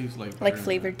bit, but it tastes like Like better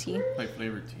flavored than- tea. Like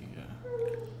flavored tea,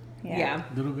 yeah. Yeah.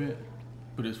 A little bit,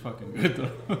 but it's fucking good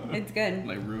though. It's good.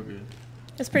 Like real good.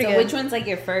 It's pretty So good. which one's like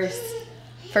your first?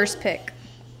 First pick.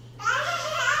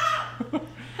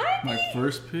 My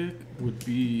first pick would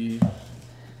be.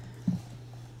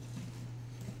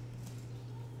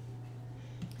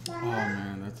 Oh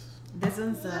man, that's. This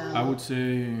one's I would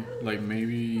say like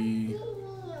maybe.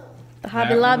 The Hobby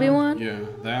that Lobby one? Yeah,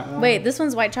 that one. Wait, this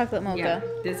one's white chocolate mocha. yeah.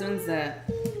 This one's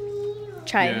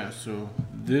Chai. Yeah, so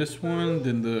this one,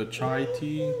 then the chai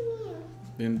tea,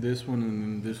 then this one, and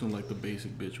then this one like the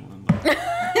basic bitch one.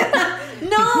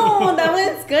 No, that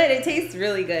one's good. It tastes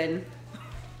really good.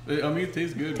 I mean, it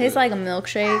tastes good. Tastes but- like a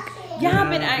milkshake. Yeah,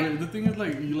 but I. the thing is,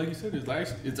 like you said,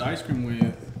 it's ice cream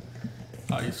with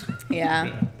ice.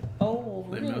 Yeah. Oh,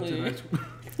 Like melted really? ice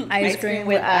cream. Ice cream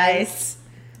with ice.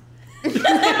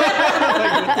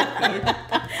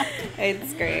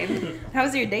 It's great. How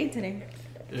was your day today?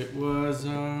 It was,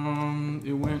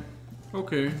 it went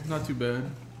okay, not too bad.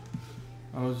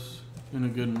 I was in a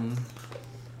good mood.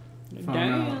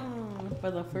 Found out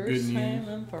For the Good first news. time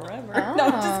in forever. Oh. No,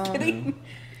 just kidding.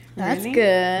 That's Really?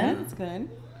 good. That's good.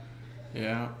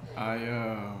 Yeah, I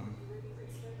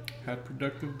had a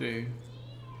productive day.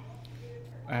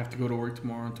 I have to go to work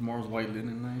tomorrow, and tomorrow's White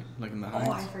Linen Night, like in the Heights.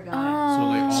 Oh, I forgot. So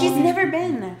like all She's these never people-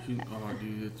 been. Oh,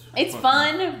 dude, It's fucking-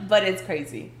 fun, but it's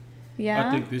crazy. Yeah.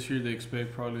 I think this year they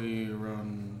expect probably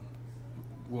around.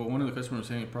 Well, one of the customers was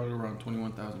saying probably around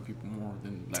 21,000 people more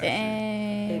than last year.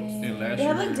 Dang. And last They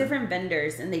have year, like different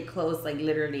vendors, and they close like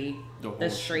literally The whole the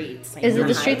streets. Like, Is it in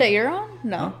the street that Heights. you're on?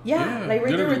 No. Yeah, like right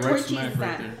there literally where right Torchy's smack is right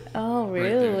at. there. Oh, Right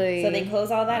there. really? So they close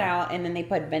all that out, and then they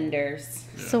put vendors.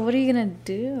 Yeah. So what are you gonna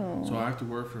do? So I have to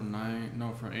work from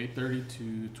 8:30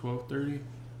 to 12:30.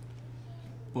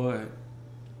 But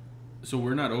so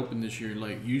we're not open this year.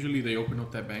 Like usually they open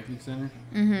up that banking center.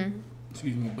 Mm-hmm.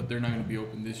 Excuse me, but they're not gonna be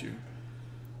open this year.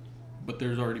 But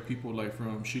there's already people like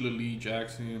from Sheila Lee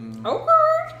Jackson.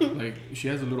 Okay. Like she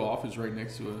has a little office right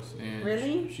next to us, and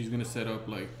Really? she's gonna set up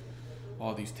like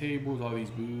all these tables, all these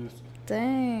booths.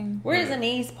 Dang. Where is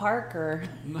Anise Parker?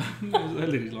 That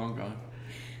lady's long gone.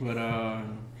 But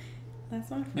That's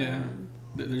not fun. yeah,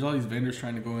 there's all these vendors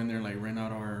trying to go in there and like rent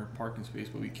out our parking space,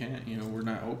 but we can't. You know, we're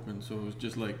not open, so it's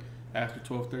just like after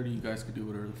 12:30, you guys could do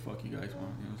whatever the fuck you guys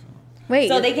want. You know, so. Wait.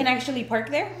 So they can actually park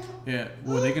there? Yeah,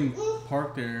 well, they can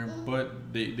park there,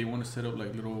 but they want to set up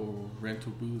like little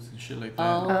rental booths and shit like that.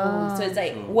 Oh, so it's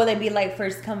like, So- will it be like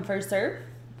first come, first serve?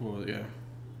 Well, yeah.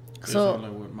 That's So-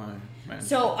 like what my manager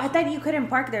So I said. thought you couldn't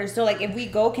park there. So like, if we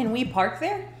go, can we park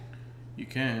there? You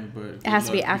can, but it has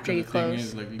to be after you the thing close.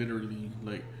 Is, like literally,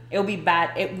 like It'll be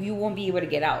bad. You won't be able to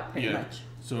get out, pretty yeah. much.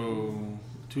 So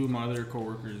two of my other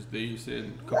coworkers, they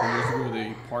said a couple years ago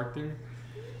they parked there,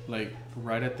 like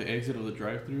right at the exit of the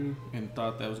drive-through, and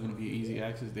thought that was gonna be easy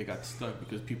access. They got stuck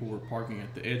because people were parking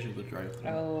at the edge of the drive-through.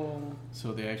 Oh.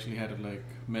 So they actually had to like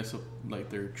mess up like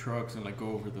their trucks and like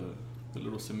go over the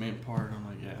little cement part. I'm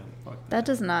like, yeah, fuck That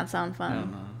does not sound I don't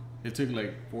fun. know. It took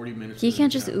like 40 minutes. You to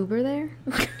can't get just out. Uber there?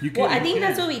 You can, Well, I you think can.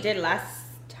 that's what we did last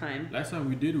time. Last time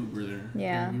we did Uber there.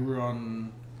 Yeah. We were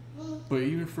on. But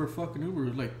even for fucking Uber, it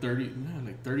was like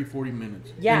 30, 40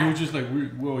 minutes. Yeah. And it was just like,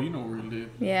 well, you know where we live.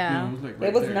 Yeah. You know, it was like right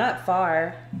It was there. not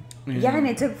far. Yeah, and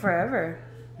it took forever.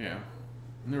 Yeah.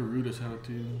 And they were rude as hell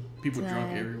too. People drunk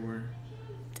Dang. everywhere.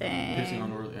 Pissing on Dang.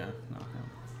 the road. Yeah. No.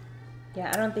 Yeah,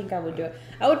 I don't think I would do it.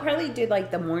 I would probably do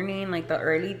like the morning, like the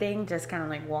early thing, just kind of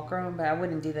like walk around, but I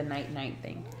wouldn't do the night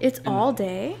thing. It's all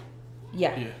day?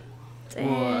 Yeah. Yeah.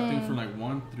 Well, I think Dang. from like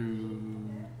 1 through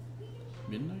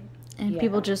midnight. And Yeah.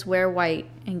 people just wear white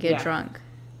and get Yeah. drunk.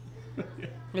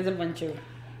 There's a bunch of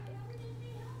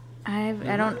I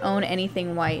don't own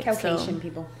anything white, Caucasian so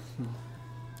people.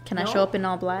 can I No. show up in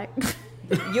all black?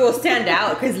 You'll stand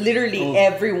out because literally Oh,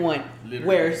 everyone literally.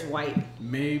 wears white.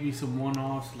 Maybe some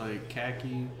one-offs like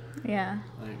khaki. yeah.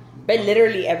 Like. But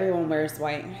literally everyone wears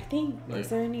white. I think, Like- is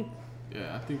there any?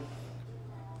 Yeah, I think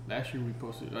last year we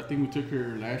posted. I think we took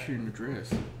her last year in a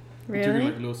dress. We took her Really?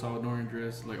 like a little Salvadoran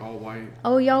dress, like all white,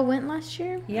 Oh, y'all went last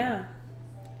year? Yeah.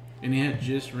 and it had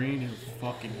just rained. It was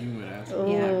fucking humid ass. Oh.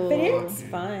 Yeah. But it's Yeah.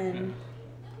 fun.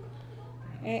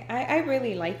 I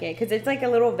really like it because it's like a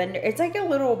little vendor. It's like a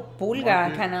little pulga,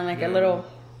 Market, kind of like yeah. a little.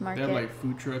 They Market. have like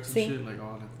food trucks and See? shit, like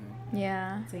all that thing.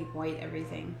 Yeah. It's like white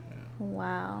everything.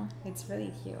 Wow. It's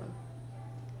really cute.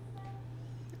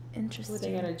 Interesting. Ooh,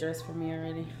 they got a dress for me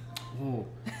already. Oh.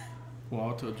 Well,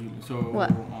 I'll tell Julie. So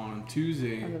What? on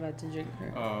Tuesday, I'm about to drink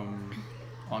her.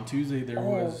 on Tuesday there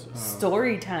was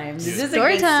story time. This yeah. is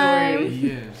Story a good time. story.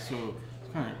 Yeah, so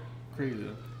it's kind of crazy.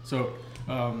 So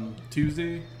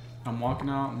Tuesday, I'm walking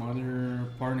out. My other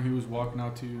partner, he was walking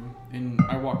out too, and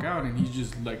I walk out, and he's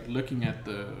just like looking at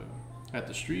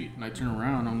the street, and I turn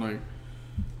around. I'm like,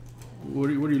 what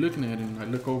are you looking at? And I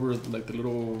look over like the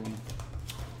little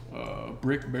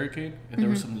brick barricade, and there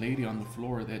was some lady on the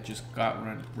floor that just got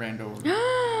ran over,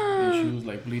 and she was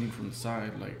like bleeding from the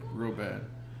side, like real bad.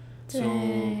 So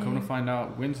come to find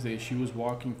out, Wednesday she was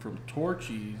walking from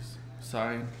Torchy's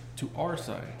side to our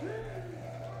side,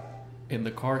 and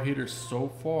the car hit her so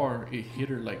far it hit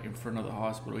her like in front of the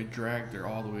hospital. It dragged her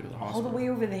all the way to the hospital. All the way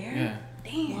over there? Yeah.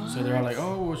 Damn. So they're all like,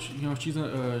 oh,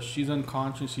 well, she's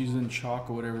unconscious, she's in shock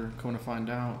or whatever. Come to find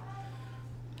out,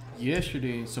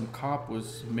 yesterday some cop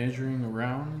was measuring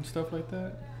around and stuff like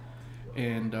that,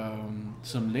 and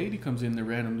some lady comes in there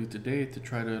randomly today to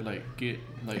try to like get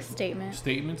like statements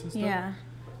and stuff. Yeah.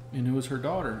 And it was her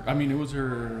daughter. I mean, it was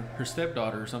her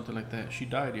stepdaughter or something like that. She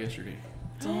died yesterday.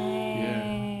 Dang.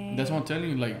 Yeah. That's what I'm telling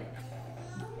you. Like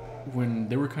when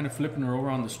they were kind of flipping her over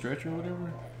on the stretcher or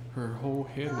whatever, her whole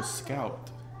head was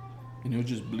scalped, and it was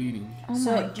just bleeding. Oh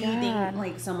So my do you think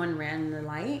like someone ran the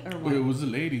light or what? It was a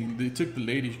lady. They took the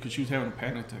lady because she was having a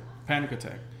panic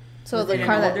attack. So Was the it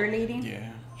car an that older lady?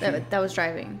 Yeah. that was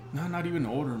driving. No, not even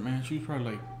older, man. She was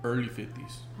probably like early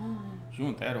 50s. She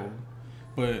wasn't that old.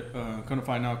 But come to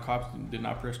find out, cops did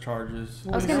not press charges.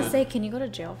 I was They gonna said, say, can you go to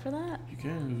jail for that? you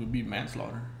can. It would be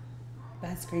manslaughter.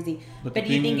 That's crazy. But But the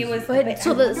do you thing think it is- was? But I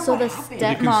so the wonder so what the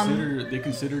happened. stepmom. They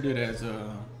considered it as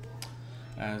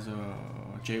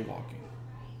jaywalking.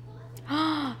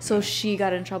 So she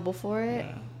got in trouble for it.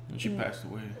 Yeah, and she passed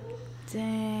away.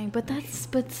 Dang, but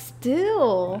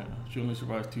still. Yeah, she only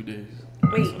survived 2 days.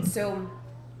 Wait, so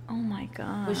Oh my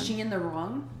god. was she in the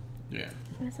wrong? Yeah,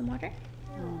 Want some water?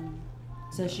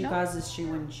 So she caused this shoe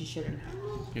when she shouldn't have.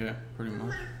 yeah, pretty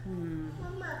much.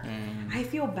 And I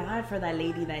feel bad for that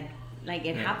lady that like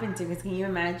it Yeah. happened to. Because can you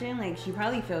imagine? Like she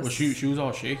probably feels. well, she was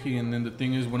all shaky, and then the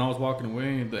thing is, when I was walking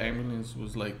away, the ambulance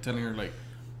was like telling her like,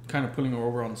 kind of pulling her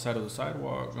over on the side of the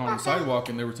sidewalk,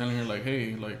 and they were telling her like,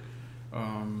 hey, like,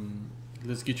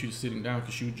 let's get you to sitting down,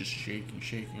 because she was just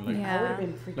shaking, like, Yeah. I would have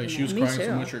been freaking like she was out. Me crying so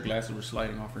too. much her glasses were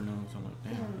sliding off her nose. I'm like,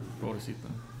 damn, pobrecita.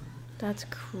 That's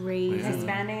crazy. Yeah.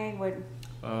 Hispanic.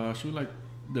 What? She was like,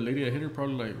 the lady that hit her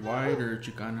probably like white or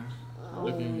Chicana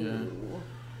looking,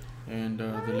 yeah. And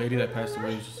the lady that passed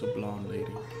away was just a blonde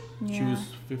lady. She Yeah. was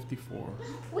 54.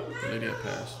 The lady that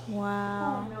passed.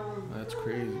 Wow. That's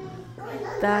crazy, man.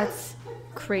 That's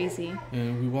crazy.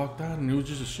 And we walked out, and it was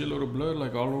just a shitload of blood,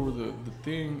 like all over the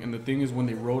thing. And the thing is, when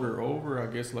they rolled her over, I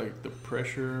guess like the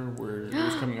pressure where it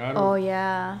was coming out of, Oh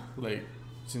yeah. like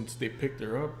since they picked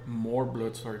her up, more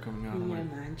blood started coming out. Can I'm you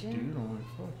like, imagine? dude, I'm like,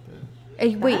 fuck that.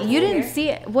 Hey, wait, That's you didn't weird. see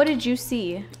it. What did you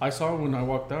see? I saw it when I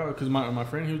walked out, because my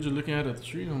friend, he was just looking at it at the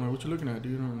street. I'm like, what you looking at,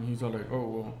 dude? And he's all like, oh,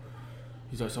 well,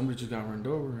 he's like, somebody just got run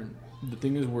over. And the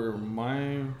thing is, where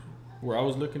I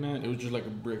was looking at, it was just like a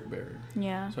brick barrier.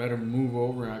 Yeah. So I had to move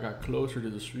over, and I got closer to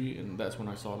the street, and that's when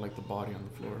I saw like the body on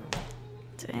the floor.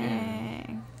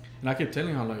 Dang. And I kept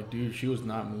telling her, like, dude, she was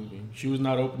not moving. She was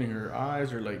not opening her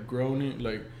eyes or like groaning,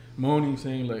 like moaning,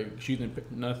 saying like she didn't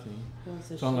pick nothing. Oh,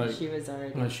 so So I'm like, she was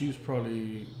already. like she was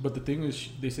probably. But the thing is,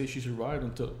 they say she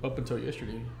survived up until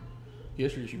yesterday.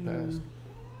 Yesterday she passed.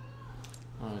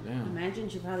 Oh damn. Imagine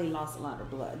she probably lost a lot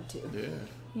of blood too. Yeah,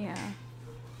 Yeah.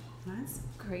 That's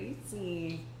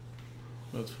crazy.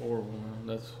 that's horrible, man.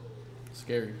 That's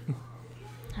scary.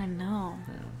 I know.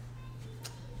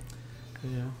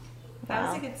 Yeah. That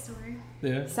was Wow. a good story.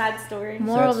 Yeah. Sad story.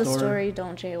 Moral of the story. story: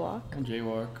 don't jaywalk. On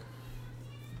jaywalk.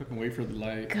 Fucking wait for the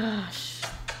light. Gosh.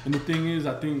 And the thing is,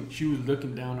 I think she was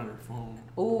looking down at her phone.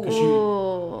 Ooh. 'Cause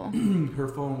Ooh. her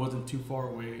phone wasn't too far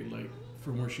away. Like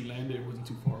from where she landed, it wasn't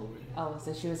too far away. Oh,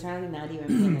 so she was probably not even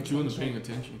paying attention. She wasn't paying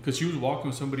attention because she was walking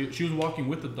with somebody. She was walking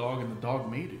with the dog, and the dog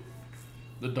made it.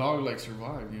 The dog like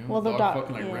survived, you know. Well, the the dog dog-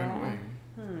 fucking like ran yeah. away.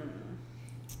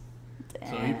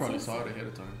 So he probably saw it ahead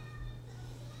of time.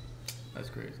 That's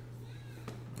crazy.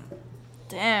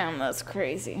 Damn, that's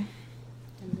crazy.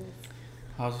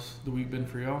 How's the week been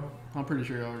for y'all? I'm pretty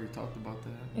sure y'all already talked about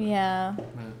that. Yeah, But,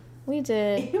 we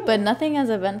did, but nothing as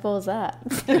eventful as that.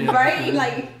 yeah. Right?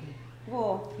 Like,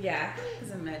 well, yeah.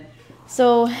 It's a med.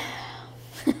 So,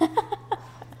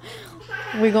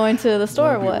 we're going to the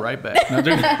store or We'll be what? right back. No,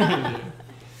 they're-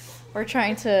 We're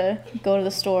trying to go to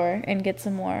the store and get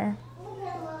some more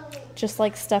just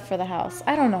like stuff for the house.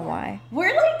 I don't know why.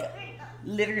 We're like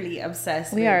literally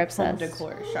obsessed. We with are obsessed. home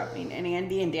decor shopping, and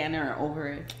Andy and Dana are over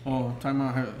it. Oh, time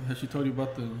out. Has she told you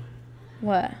about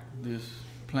What? this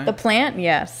plant? The plant?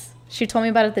 Yes. She told me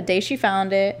about it the day she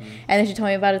found it, and then she told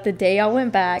me about it the day I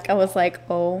went back. I was like,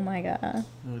 oh my god. I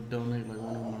would donate like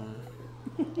one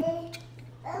of my.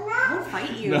 I'll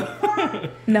fight you.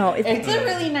 No, It's a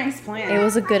really nice plant. it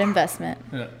was a good investment.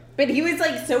 Yeah. But he was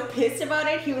like so pissed about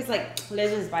it. He was like,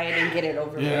 "Let's just buy it and get it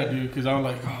over Yeah, with." dude. Because I'm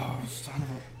like, oh, son of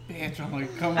a bitch. I'm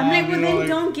like, come I'm on. like, well, you know, then like,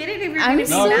 don't get it if you're I'm gonna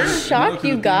so be No, sad. shocked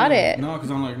you got it. No, because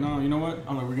I'm like, no, you know what?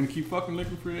 I'm like, we're going to keep fucking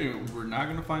looking for it. We're not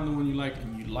going to find the one you like,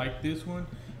 and you like this one.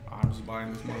 I'm just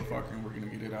buying this motherfucker, and we're going to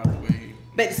get it out of the way.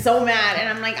 But so mad, and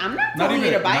I'm like, I'm not telling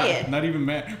you to buy it. Not even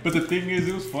mad. But the thing is,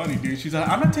 it was funny, dude. She's like,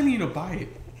 I'm not telling you to buy it.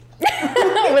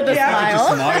 With a Just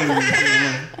smile. smiling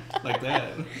like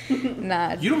that.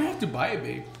 Nah. You don't have to buy it,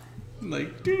 babe. I'm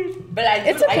like, dude. But I do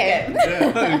It's like okay. it.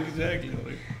 Yeah, exactly.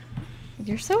 Like,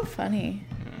 You're so funny.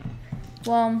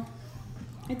 Well,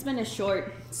 It's been a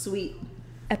short, sweet.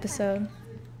 episode.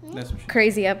 that's what she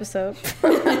Crazy episode.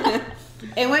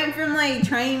 It went from like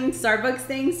trying Starbucks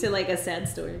things to like a sad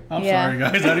story. I'm Yeah. sorry,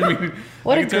 guys. I didn't mean.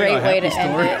 What I a can tell you great way to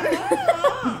happy end it.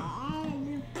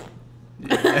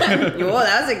 Well,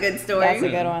 that was a good story. That's a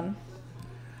good one.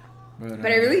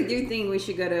 But I really do think we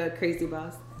should go to Crazy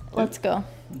Boss. Let's go.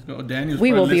 Let's go. Daniel's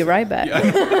We will probably be right back.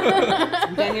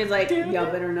 Yeah. Daniel's like,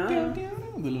 y'all better know.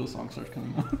 The little song starts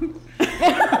coming on. I'm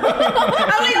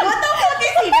like, what the fuck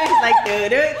is he doing? He's like,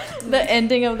 dude. The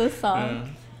ending of the song. Yeah.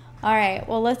 All right.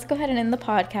 Well, let's go ahead and end the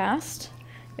podcast.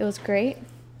 It was great.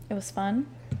 It was fun.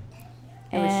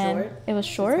 It was And short. It was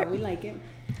That's short. how we like it.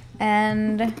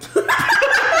 And yeah.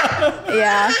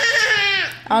 I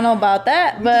don't know about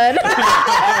that, but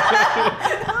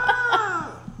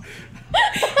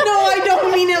No, I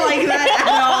don't mean it like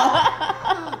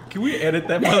that at Can we edit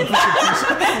that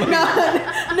motherfucker?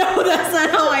 all. No, that's not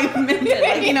how I meant it.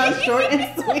 Like, you know, short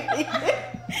and sweet.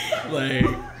 Like,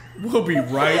 we'll be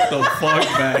right the fuck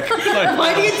back. Like,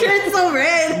 Why do you turn so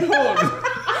red?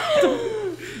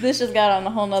 this just got on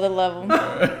a whole nother level.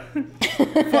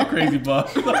 fuck Crazy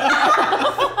Boss.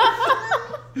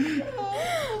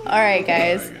 All right,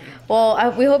 guys.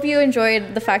 Well, we hope you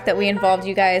enjoyed the fact that we involved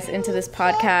you guys into this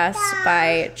podcast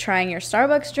by trying your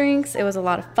Starbucks drinks. It was a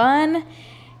lot of fun.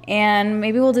 And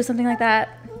maybe we'll do something like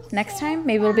that next time.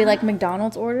 Maybe it'll be like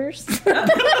McDonald's orders.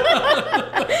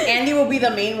 Andy will be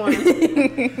the main one.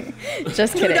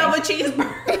 Just 2 kidding. double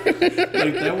cheeseburgers.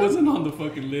 Like, that wasn't on the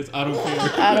fucking list. I don't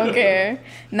care. I don't care.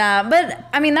 Nah, but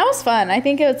I mean, that was fun. I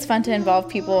think it's fun to involve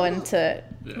people and to,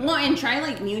 Well, and try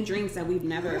like new drinks that we've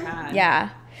never had. yeah.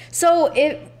 So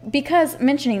because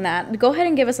mentioning that, go ahead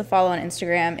and give us a follow on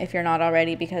Instagram if you're not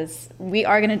already, because we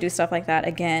are going to do stuff like that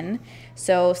again.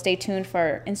 So stay tuned for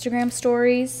our Instagram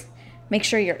stories. Make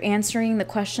sure you're answering the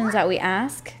questions that we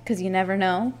ask, because you never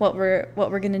know what we're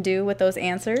going to do with those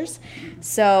answers.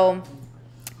 So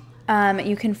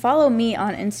you can follow me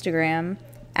on Instagram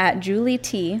at Julie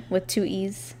T with 2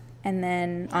 E's, and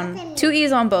then on 2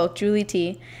 E's on both, Julie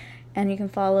T. And you can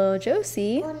follow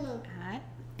Josie At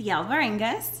the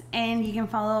Alvarengas. And you can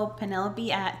follow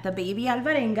Penelope at the Baby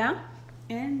Alvarenga.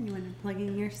 And you want to plug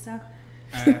in your stuff?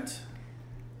 At.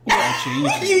 I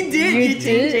changed it. You did. You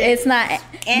did. It's not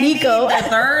Andy Nico. the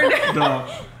third. No.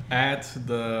 At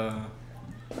the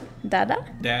Dada.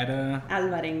 Dada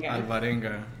Alvarenga.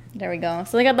 Alvarenga. There we go.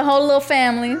 So they got the whole little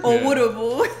family. Oh,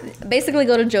 whatever. Basically,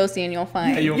 go to Josie and you'll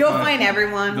find. Yeah, You'll find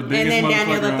everyone. the And biggest then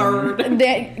Daniel the motherfucker on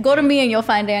third. Go to me and you'll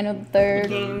find Daniel the third.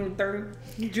 Daniel the third.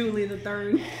 Julie the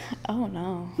third. Oh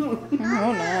no. Oh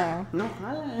no. No,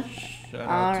 holla. Shout All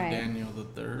out right. to Daniel the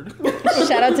third.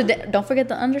 Shout out to don't forget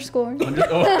the underscore. Oh.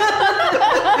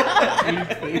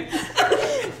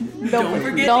 Don't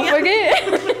forget. Don't forget.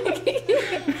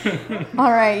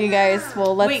 All right, you guys.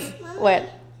 Well, let's. Wait. What?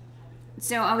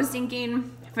 So I was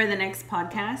thinking for the next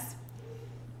podcast,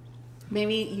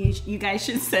 maybe you guys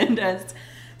should send us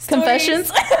Confessions.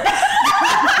 stories.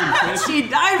 She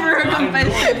died for her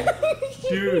confession.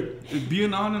 Dude, be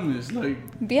anonymous.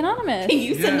 Like, Be anonymous. Can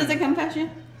you send Yeah. us a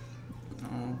confession? I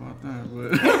don't know about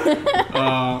that,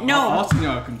 but No. I'll send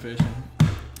y'all a confession.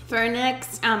 For our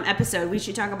next episode, we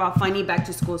should talk about funny back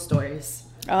to school stories.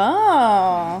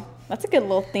 Oh, that's a good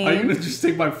little Are you theme. gonna just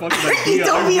take my fucking idea? He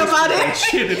told me about it.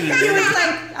 Shit in He there. was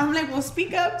like, I'm like, well,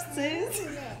 speak up, sis.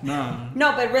 Nah.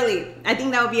 No, but really, I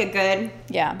think that would be a good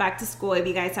Yeah. back to school. If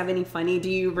you guys have any funny, do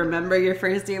you remember your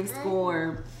first day of school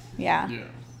or Yeah. Yeah.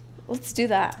 Let's do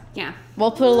that. yeah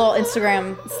We'll put a little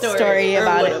Instagram story or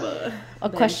about it. whatever. A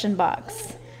question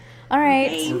box. All right.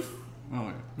 Okay. Oh,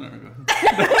 yeah. There we go.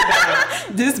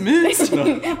 Dismissed.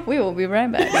 We will be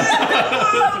right back.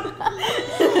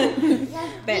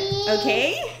 But,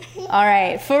 okay. All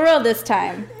right, for real this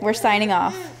time. We're signing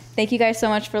off. Thank you guys so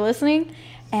much for listening,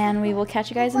 and we will catch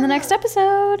you guys in the next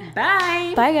episode.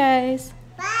 Bye. Bye, guys.